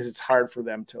my point is it's hard for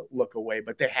them to look away,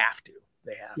 but they have to.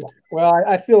 They have to. Well,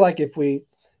 I feel like if we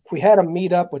had them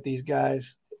meet up with these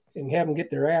guys and have them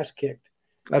get their ass kicked,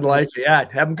 I'd like to,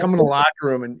 have them come in the locker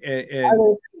room and come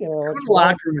in the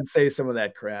locker room and say some of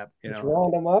that crap.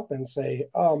 Round them up and say,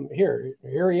 here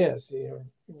he is. You're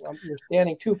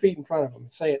standing 2 feet in front of him.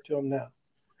 Say it to him now.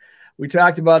 We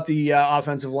talked about the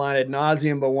offensive line ad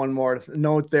nauseum, but one more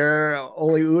note there.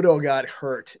 Ohhhh Udoh got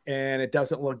hurt, and it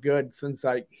doesn't look good since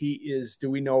he is.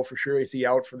 Do we know for sure is he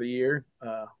out for the year?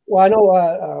 Well, I know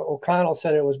O'Connell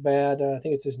said it was bad. I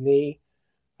think it's his knee.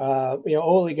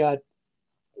 Ohhhh got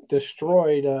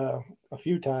destroyed a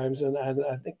few times, and I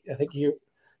think he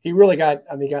really got.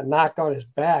 He got knocked on his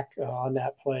back on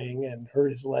that playing and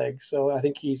hurt his leg. So I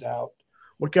think he's out.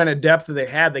 What kind of depth do they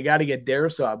have? They got to get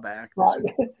Darisaw back.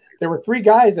 There were 3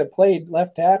 guys that played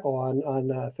left tackle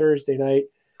on Thursday night,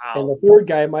 wow. And the third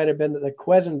guy might have been the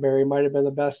Quesenberry might have been the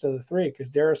best of the 3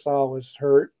 because Darisaw was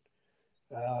hurt.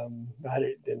 I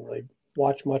didn't really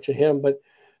watch much of him, but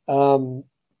Ohhh's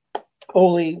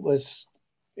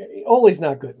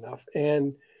not good enough,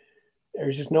 and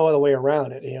there's just no other way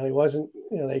around it. He wasn't.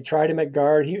 They tried him at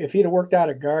guard. If he'd have worked out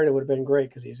at guard, it would have been great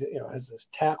because he's has this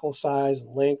tackle size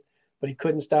and length, but he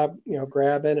couldn't stop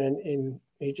grabbing, and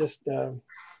he just.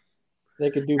 They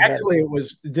could do actually better.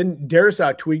 Didn't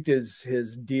Darisaw tweaked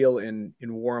his deal in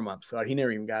warm-up, so he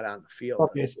never even got on the field.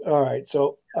 Okay, all right.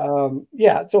 So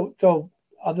so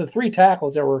of the 3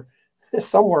 tackles that were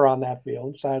somewhere on that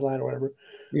field, sideline or whatever,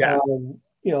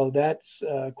 that's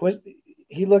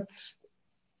he looked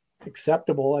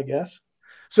acceptable, I guess.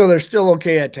 So they're still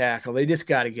okay at tackle. They just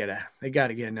got to get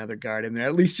another guard in there,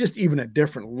 at least just even a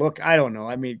different look. I don't know.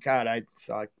 I mean, God, I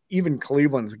saw even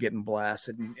Cleveland's getting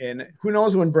blasted, and who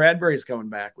knows when Bradbury's coming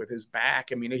back with his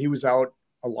back. I mean, he was out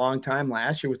a long time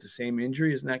last year with the same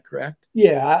injury. Isn't that correct?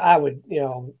 Yeah, I would.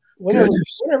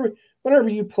 Whenever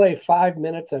you play 5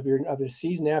 minutes of the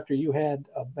season after you had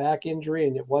a back injury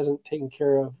and it wasn't taken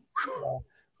care of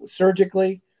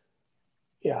surgically.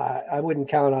 Yeah, I wouldn't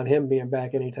count on him being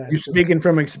back anytime. You're speaking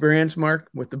from experience, Mark,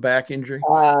 with the back injury?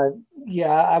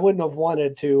 Yeah, I wouldn't have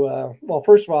wanted to. Well,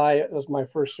 first of all, it was my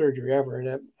first surgery ever,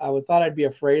 and I thought I'd be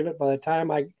afraid of it. By the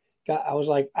time I was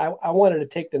like, I wanted to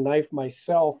take the knife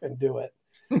myself and do it.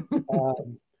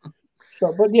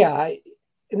 But yeah,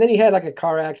 and then he had like a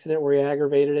car accident where he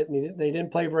aggravated it, and they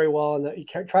didn't play very well. And he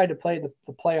tried to play the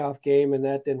playoff game, and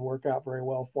that didn't work out very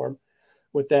well for him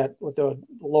with the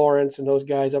Lawrence and those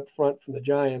guys up front from the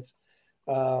Giants.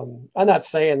 I'm not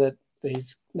saying that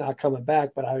he's not coming back,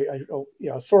 but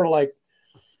sort of like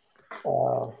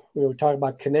we were talking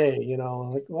about Kane,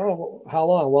 like, well, how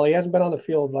long? Well, he hasn't been on the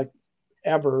field like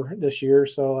ever this year,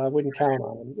 so I wouldn't count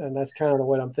on him. And that's kind of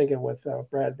what I'm thinking with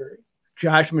Bradbury.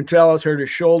 Josh Metellus hurt his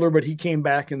shoulder, but he came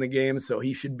back in the game, so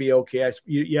he should be okay.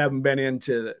 You haven't been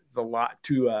into the lot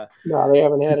to no, they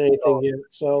haven't had anything yet.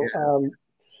 So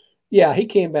yeah, he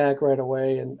came back right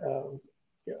away, and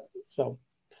so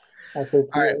I think.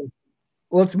 All right.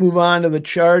 Let's move on to the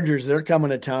Chargers. They're coming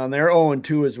to town. They're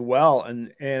 0-2 as well.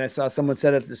 And I saw someone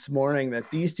said it this morning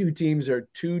that these two teams are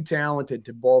too talented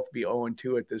to both be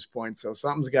 0-2 at this point. So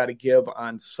something's got to give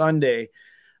on Sunday.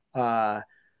 Austin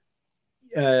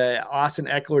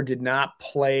Eckler did not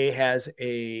play, has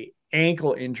a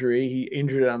ankle injury. He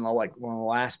injured it on one of the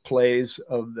last plays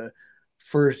of the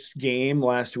first game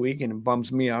last week, and it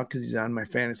bums me out because he's on my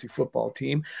fantasy football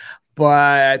team.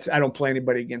 But I don't play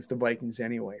anybody against the Vikings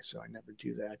anyway, so I never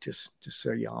do that, just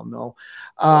so y'all know.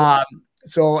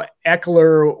 So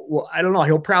Eckler, well, I don't know.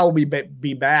 He'll probably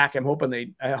be back. I'm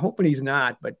hoping he's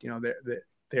not, but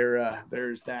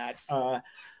there's that.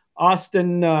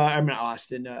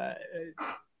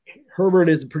 Herbert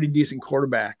is a pretty decent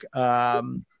quarterback. So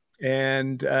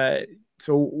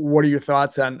what are your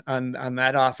thoughts on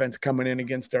that offense coming in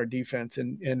against our defense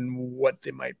and what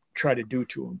they might try to do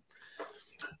to them?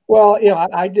 Well,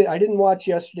 I didn't watch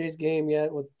yesterday's game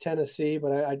yet with Tennessee,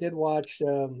 but I did watch,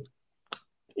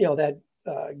 that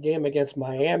game against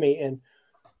Miami. And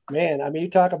man, I mean, you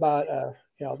talk about,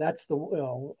 that's the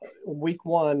week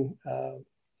one,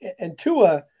 and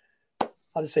Tua.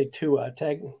 I'll just say Tua.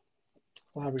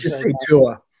 Just say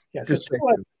Tua. Yeah, so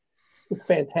Tua was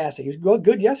fantastic. He was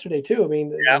good yesterday too. I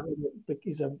mean,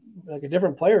 he's a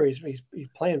different player. He's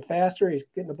playing faster. He's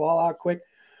getting the ball out quick.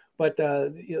 But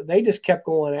they just kept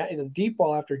going at deep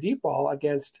ball after deep ball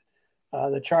against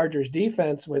the Chargers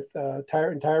defense with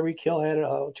Tyreek Hill had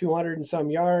 200 and some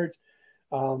yards.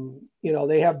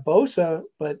 They have Bosa,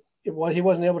 but he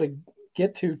wasn't able to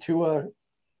get to Tua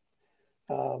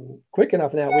quick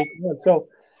enough in that week. So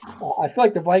I feel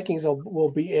like the Vikings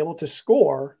will be able to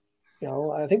score.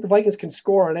 I think the Vikings can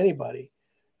score on anybody.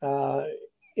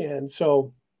 And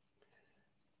so,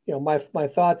 my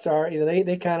thoughts are,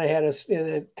 they kind of had a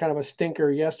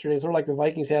stinker yesterday. Sort of like the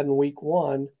Vikings had in week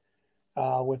one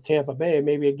with Tampa Bay,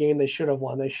 maybe a game they should have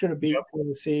won. They should have beat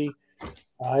Tennessee.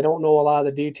 I don't know a lot of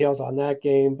the details on that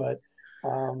game, but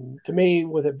to me,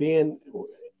 with it being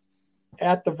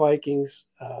at the Vikings,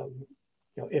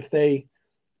 if they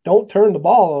don't turn the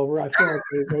ball over, I feel like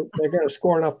they're going to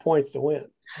score enough points to win.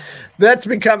 That's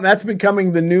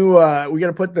becoming the new. We got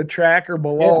to put the tracker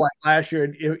below like last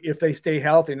year if they stay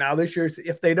healthy. Now this year,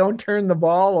 if they don't turn the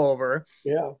ball over,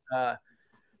 we got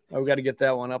to get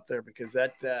that one up there because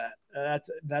that's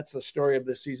the story of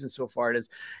the season so far. It is,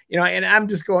 and I'm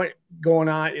just going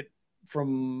on it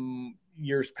from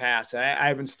years past. I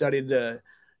haven't studied the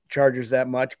Chargers that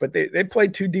much, but they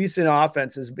played two decent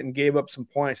offenses and gave up some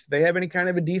points. Do they have any kind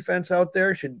of a defense out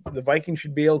there? The Vikings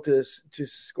should be able to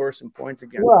score some points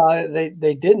against them?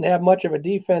 They didn't have much of a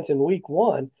defense in week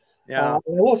one. I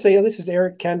will say this is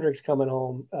Eric Kendricks coming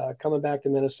back to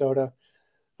Minnesota.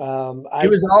 He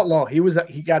was outlaw.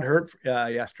 He got hurt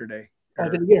yesterday. Oh,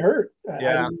 did he get hurt?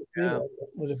 Yeah.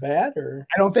 Was it bad or?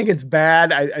 I don't think it's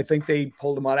bad. I think they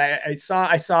pulled him out. I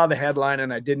saw the headline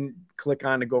and I didn't click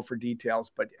on to go for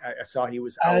details, but I saw he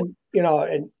was out.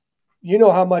 And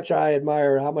how much I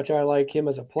admire, how much I like him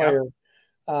as a player.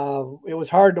 Yep. It was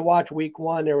hard to watch week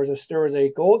one. There was a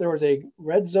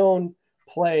red zone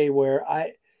play where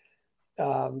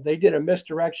they did a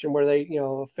misdirection where they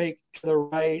faked to the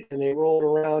right and they rolled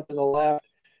around to the left,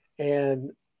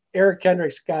 and Eric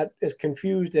Kendricks got as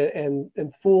confused and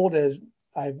fooled as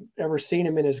I've ever seen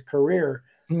him in his career.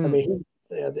 I mean,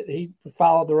 he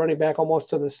followed the running back almost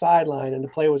to the sideline, and the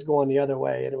play was going the other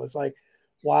way. And it was like,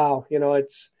 wow, and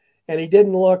he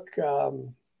didn't look.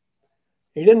 Granted,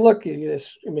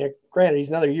 he's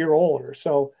another year older,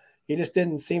 so he just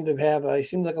didn't seem to have. He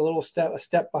seemed like a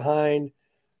step behind.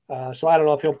 So I don't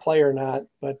know if he'll play or not,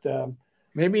 but.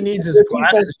 Maybe he needs his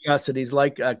glasses adjusted. He's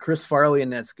like Chris Farley in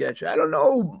that sketch. I don't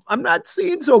know. I'm not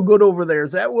seeing so good over there.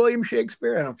 Is that William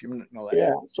Shakespeare? I don't know if you know that. Yeah.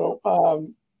 So,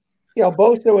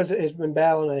 Bosa has been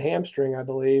battling a hamstring, I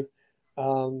believe.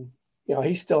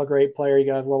 He's still a great player. You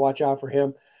guys will watch out for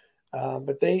him.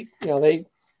 But they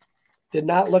did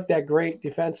not look that great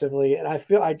defensively, and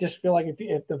I just feel like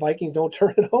if the Vikings don't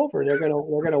turn it over, they're gonna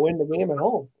win the game at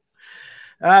home.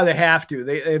 They have to.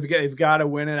 They've got to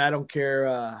win it. I don't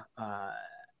care.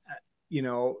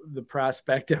 The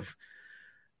prospect of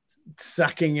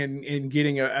sucking and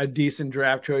getting a decent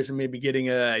draft choice and maybe getting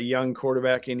a young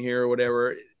quarterback in here or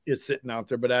whatever is sitting out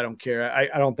there, but I don't care.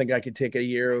 I don't think I could take a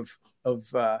year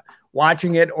of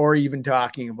watching it or even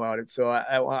talking about it. So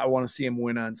I want to see him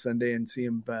win on Sunday and see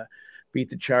him beat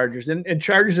the Chargers. And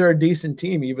Chargers are a decent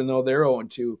team, even though they're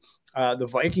 0-2. The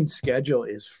Vikings schedule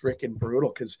is freaking brutal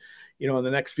because, in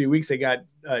the next few weeks, they got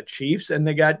Chiefs and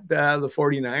they got the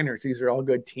 49ers. These are all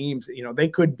good teams. They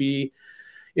could be,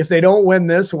 if they don't win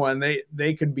this one,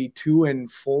 they could be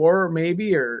 2-4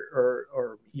 maybe,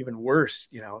 or even worse,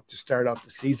 to start out the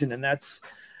season. And that's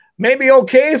maybe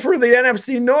okay for the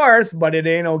NFC North, but it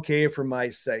ain't okay for my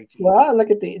psyche. Well, I look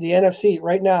at the NFC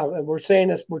right now. We're saying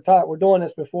this, we're doing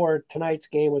this before tonight's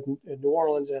game with New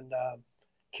Orleans and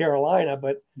Carolina,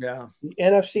 but yeah, the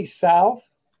NFC South,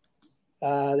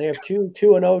 they have two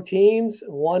 2-0 teams,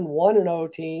 one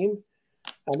 1-0 team.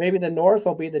 Maybe the North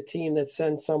will be the team that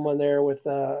sends someone there with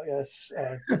a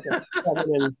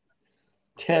 7-10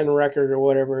 record or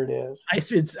whatever it is.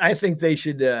 I think they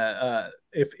should.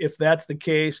 If that's the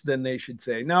case, then they should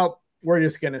say, no, we're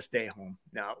just going to stay home.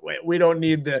 No, we don't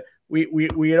need the. We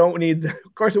don't need the.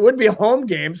 Of course, it would be a home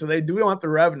game, so they do want the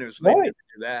revenue, so they need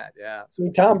to do that. Yeah.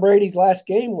 See, Tom Brady's last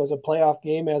game was a playoff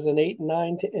game as an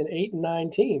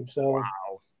 8-9 team. So,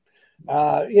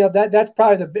 wow. That's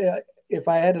probably the. If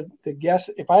I had to guess,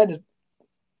 if I had to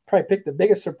probably pick the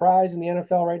biggest surprise in the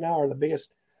NFL right now, or the biggest,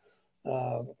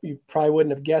 you probably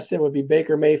wouldn't have guessed it, would be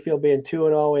Baker Mayfield being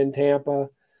 2-0 in Tampa.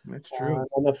 That's true.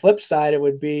 On the flip side, it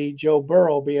would be Joe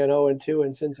Burrow being 0-2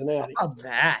 in Cincinnati. How about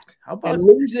that? And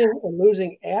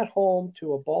losing at home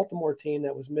to a Baltimore team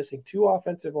that was missing 2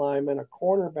 offensive linemen, a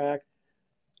cornerback,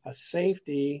 a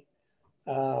safety.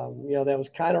 That was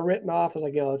kind of written off as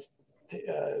like,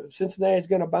 Cincinnati's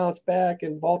going to bounce back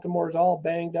and Baltimore's all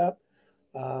banged up.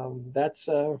 That's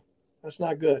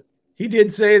not good. He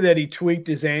did say that he tweaked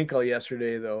his ankle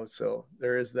yesterday, though, so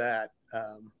there is that.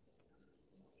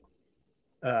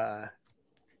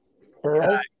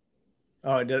 Burrow?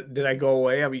 Did I go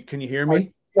away? I mean, can you hear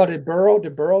me? Did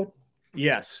Burrow?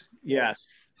 Yes.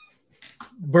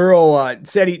 Burrow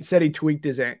said he tweaked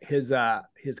his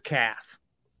calf.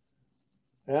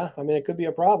 Yeah, I mean, it could be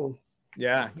a problem.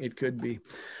 Yeah, it could be.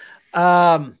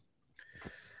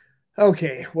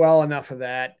 Okay, well, enough of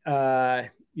that. I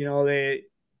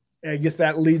guess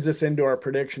that leads us into our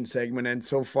prediction segment. And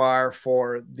so far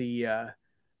for the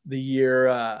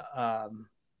year,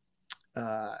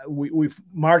 we've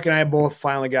Mark and I both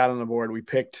finally got on the board. We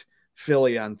picked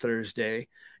Philly on Thursday,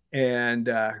 and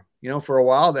for a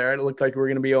while there, it looked like we were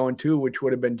going to be 0-2, which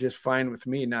would have been just fine with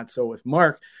me, not so with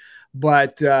Mark.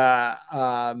 But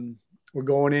we're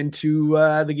going into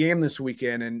the game this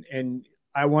weekend, and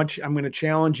I'm going to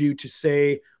challenge you to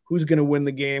say who's going to win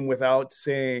the game without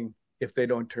saying if they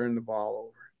don't turn the ball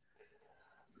over.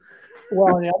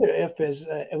 Well, the other if is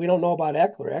we don't know about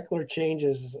Eckler. Eckler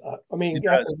changes.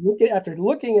 After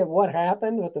looking at what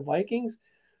happened with the Vikings,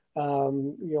 we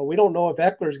don't know if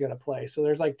Eckler's going to play. So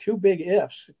there's like 2 big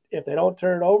ifs. If they don't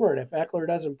turn it over, and if Eckler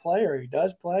doesn't play or he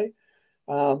does play.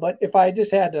 But if I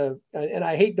just had to, and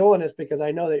I hate doing this because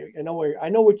I know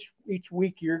which each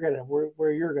week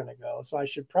where you're gonna go, so I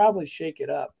should probably shake it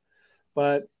up.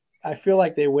 But I feel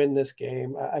like they win this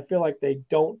game. I feel like they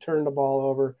don't turn the ball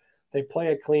over. They play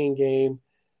a clean game.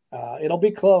 It'll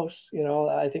be close.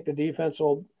 I think if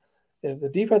the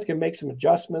defense can make some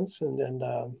adjustments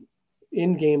and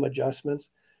in-game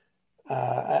adjustments,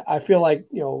 I feel like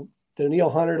Danielle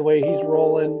Hunter, the way he's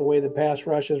rolling, the way the pass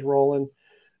rush is rolling.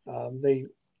 They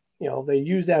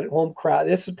use that home crowd.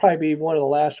 This would probably be one of the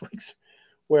last weeks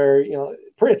where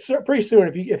pretty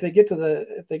soon if they get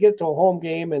to a home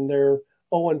game and they're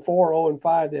 0-4,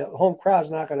 0-5, the home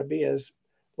crowd's not going to be as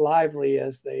lively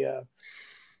as they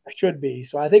should be.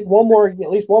 So I think at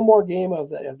least one more game of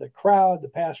the crowd, the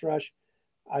pass rush.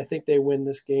 I think they win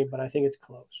this game, but I think it's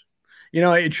close.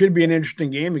 It should be an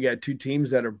interesting game. We got 2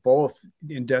 teams that are both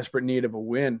in desperate need of a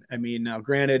win. I mean, now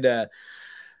granted,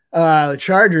 the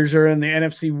Chargers are in the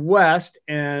NFC West,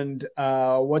 and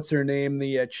what's their name?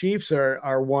 The Chiefs are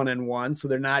 1-1, so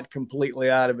they're not completely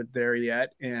out of it there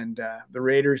yet. And the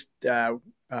Raiders,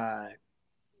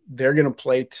 they're going to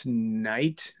play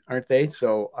tonight, aren't they?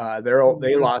 So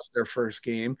they lost their first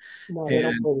game. No, they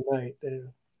don't play tonight.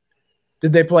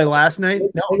 Did they play last night?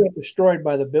 No, they got destroyed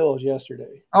by the Bills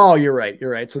yesterday. Oh, you're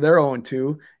right. So they're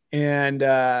 0-2. And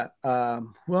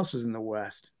who else is in the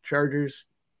West? Chargers,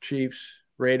 Chiefs,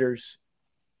 Raiders.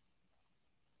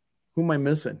 Who am I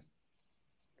missing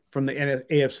from the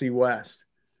AFC West?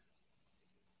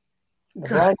 The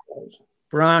Broncos.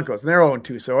 Broncos. They're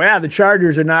 0-2. So, yeah, the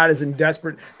Chargers are not as in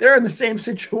desperate. They're in the same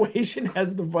situation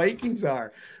as the Vikings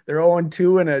are. They're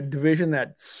 0-2 in a division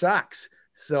that sucks.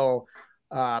 So,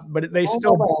 but they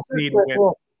still both need to win.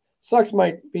 Well, sucks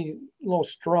might be a little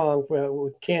strong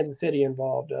with Kansas City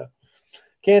involved.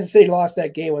 Kansas City lost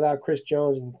that game without Chris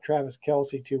Jones and Travis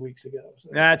Kelce 2 weeks ago. So.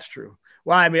 That's true.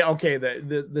 Well, I mean, okay,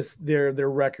 their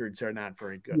records are not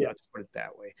very good. Yeah. Let's put it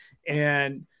that way.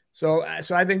 And so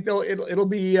I think it'll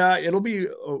be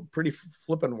pretty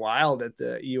flipping wild at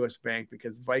the US Bank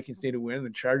because Vikings need to win. The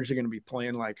Chargers are going to be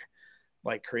playing like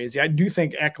crazy. I do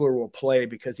think Eckler will play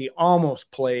because he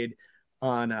almost played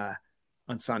on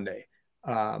Sunday.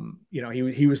 He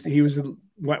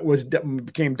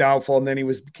became doubtful, and then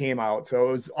he came out. So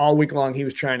it was all week long he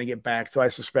was trying to get back. So I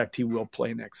suspect he will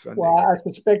play next Sunday. Well, I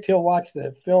suspect he'll watch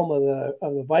the film of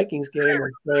the Vikings game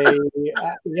and say,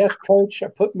 "Yes, coach,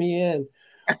 put me in."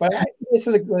 But this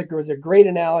was a great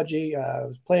analogy. I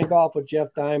was playing golf with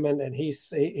Jeff Diamond, and he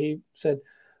said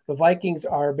the Vikings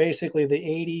are basically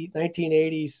the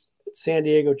 1980s San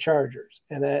Diego Chargers,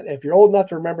 and that if you're old enough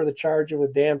to remember the Chargers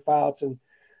with Dan Fouts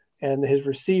and his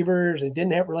receivers, and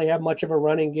didn't really have much of a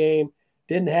running game,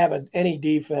 didn't have any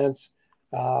defense.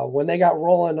 When they got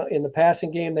rolling in the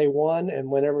passing game, they won, and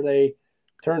whenever they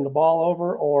turned the ball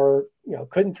over or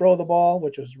couldn't throw the ball,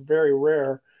 which was very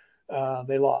rare,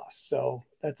 they lost. So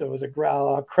it was a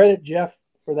credit Jeff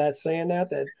for that, saying that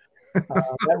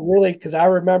really, because I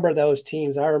remember those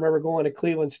teams. I remember going to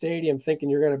Cleveland Stadium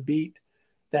thinking you're going to beat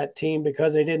that team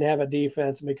because they didn't have a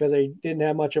defense, because they didn't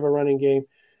have much of a running game.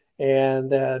 And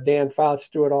Dan Fouts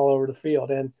threw it all over the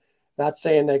field. And not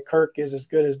saying that Kirk is as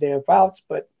good as Dan Fouts,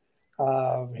 but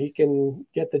he can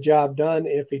get the job done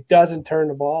if he doesn't turn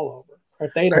the ball over, or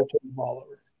if they don't turn the ball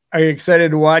over. Are you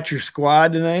excited to watch your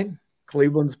squad tonight?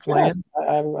 Cleveland's playing.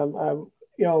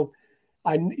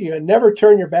 Yeah, never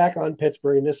turn your back on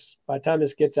Pittsburgh. And by the time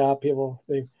this gets out, people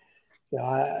think,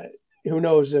 who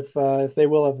knows if they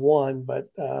will have won, but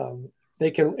they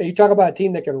can. You talk about a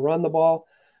team that can run the ball.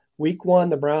 Week 1,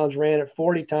 the Browns ran it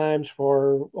 40 times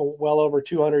for well over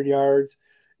 200 yards.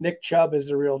 Nick Chubb is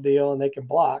the real deal, and they can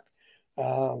block.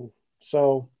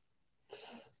 So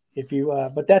if you,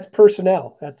 but that's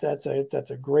personnel. That's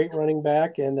a great running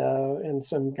back and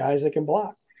some guys that can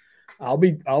block. I'll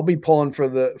be pulling for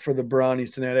the Brownies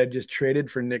tonight. I just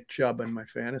traded for Nick Chubb in my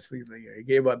fantasy league. I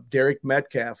gave up Derek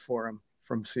Metcalf for him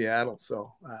from Seattle.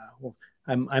 So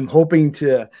I'm hoping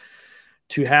to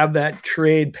have that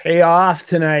trade pay off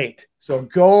tonight. So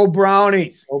go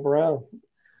Brownies. Go Brown.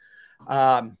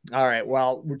 All right.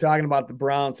 Well, we're talking about the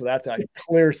Browns, so that's a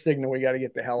clear signal we got to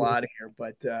get the hell out of here.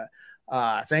 But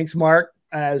thanks, Mark,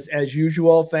 as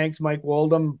usual. Thanks, Mike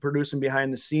Woldham, producing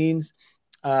behind the scenes.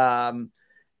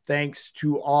 Thanks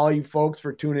to all you folks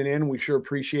for tuning in. We sure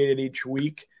appreciate it each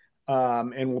week.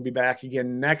 And we'll be back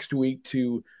again next week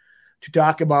to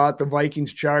talk about the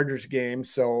Vikings-Chargers game.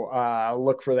 So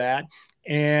look for that.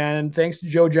 And thanks to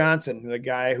Joe Johnson, the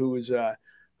guy who's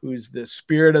the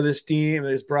spirit of this team,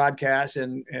 this broadcast,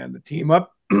 and the team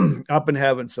up in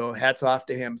heaven. So hats off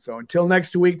to him. So until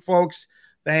next week, folks,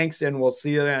 thanks, and we'll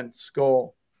see you then.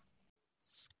 Skol.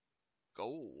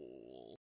 Skol.